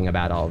they're talking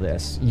about all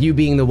this? You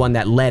being the one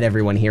that led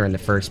everyone here in the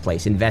first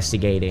place,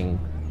 investigating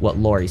what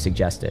Lori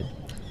suggested.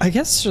 I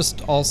guess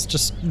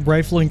just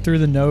rifling through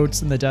the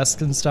notes and the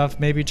desk and stuff,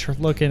 maybe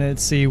looking and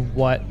see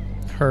what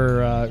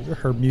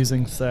her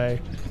musings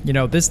say. You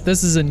know, this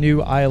is a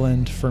new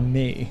island for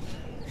me.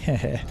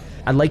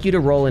 I'd like you to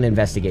roll an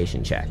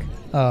investigation check.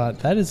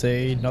 That is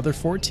another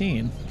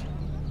 14.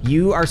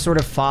 You are sort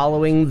of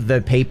following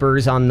the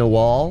papers on the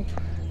wall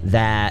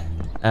that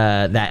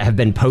have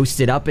been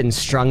posted up and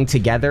strung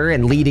together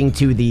and leading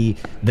to the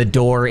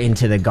door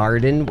into the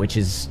garden, which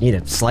is,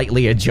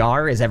 slightly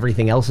ajar as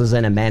everything else is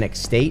in a manic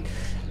state.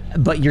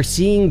 But you're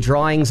seeing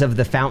drawings of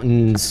the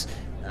fountains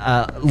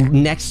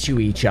next to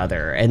each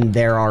other, and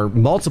there are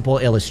multiple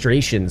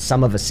illustrations,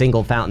 some of a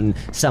single fountain,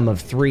 some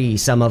of three,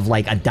 some of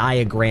like a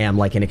diagram,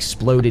 like an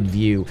exploded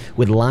view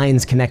with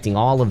lines connecting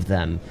all of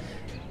them.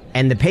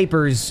 And the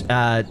papers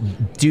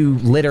do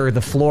litter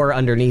the floor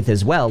underneath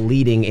as well,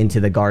 leading into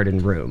the garden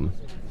room.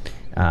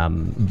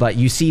 But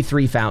you see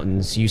three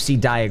fountains, you see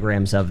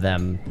diagrams of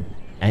them,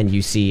 and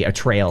you see a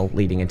trail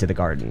leading into the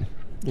garden.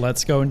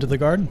 Let's go into the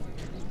garden.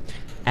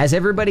 As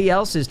everybody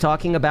else is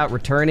talking about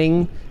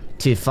returning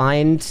to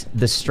find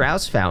the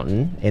Strauss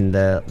fountain in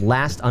the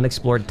last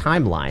unexplored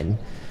timeline,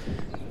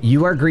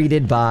 you are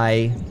greeted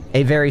by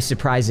a very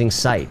surprising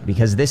sight,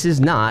 because this is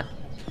not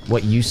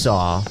what you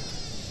saw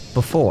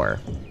before.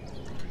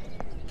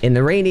 In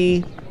the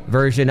rainy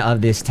version of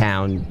this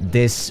town,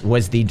 this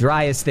was the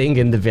driest thing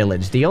in the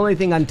village. The only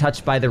thing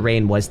untouched by the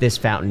rain was this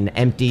fountain,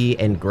 empty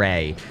and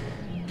gray.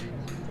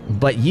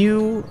 But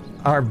you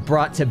are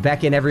brought to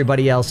beckon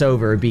everybody else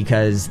over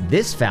because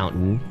this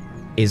fountain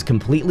is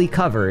completely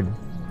covered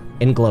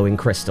in glowing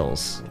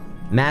crystals.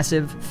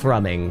 Massive,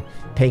 thrumming,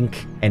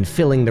 pink, and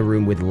filling the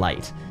room with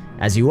light.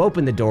 As you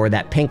open the door,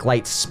 that pink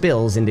light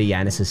spills into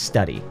Yanis's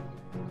study.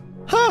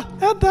 Huh,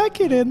 how'd that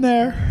get in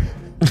there?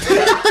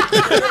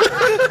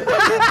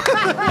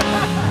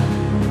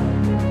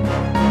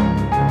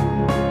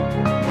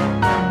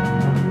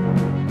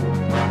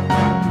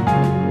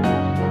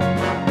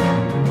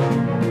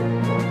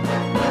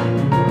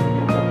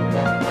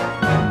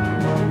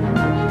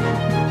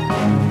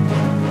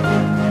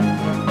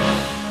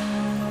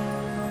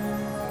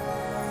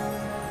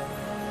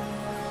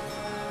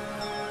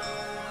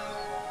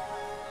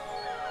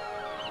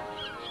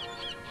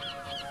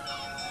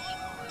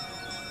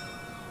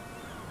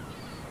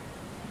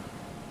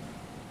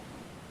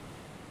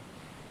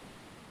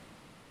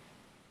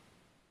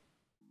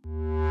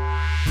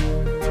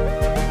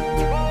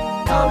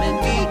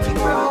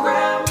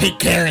 Take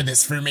care of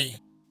this for me.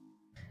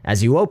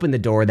 As you open the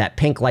door, that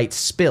pink light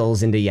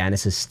spills into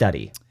Yanis's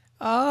study.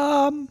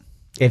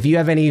 If you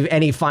have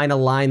any final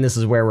line, this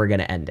is where we're going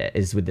to end it,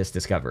 is with this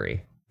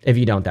discovery. If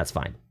you don't, that's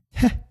fine.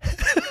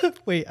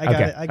 Wait,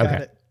 I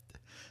got it.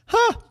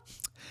 Huh,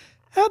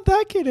 how'd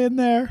that get in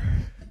there?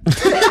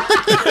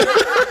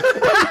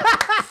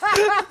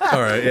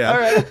 All right, yeah. All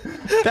right.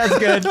 That's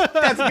good.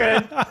 That's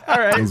good. All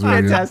right.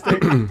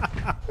 Fantastic. All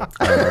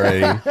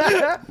right. I'm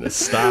going to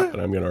stop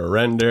and I'm going to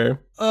render.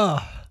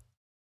 Ugh.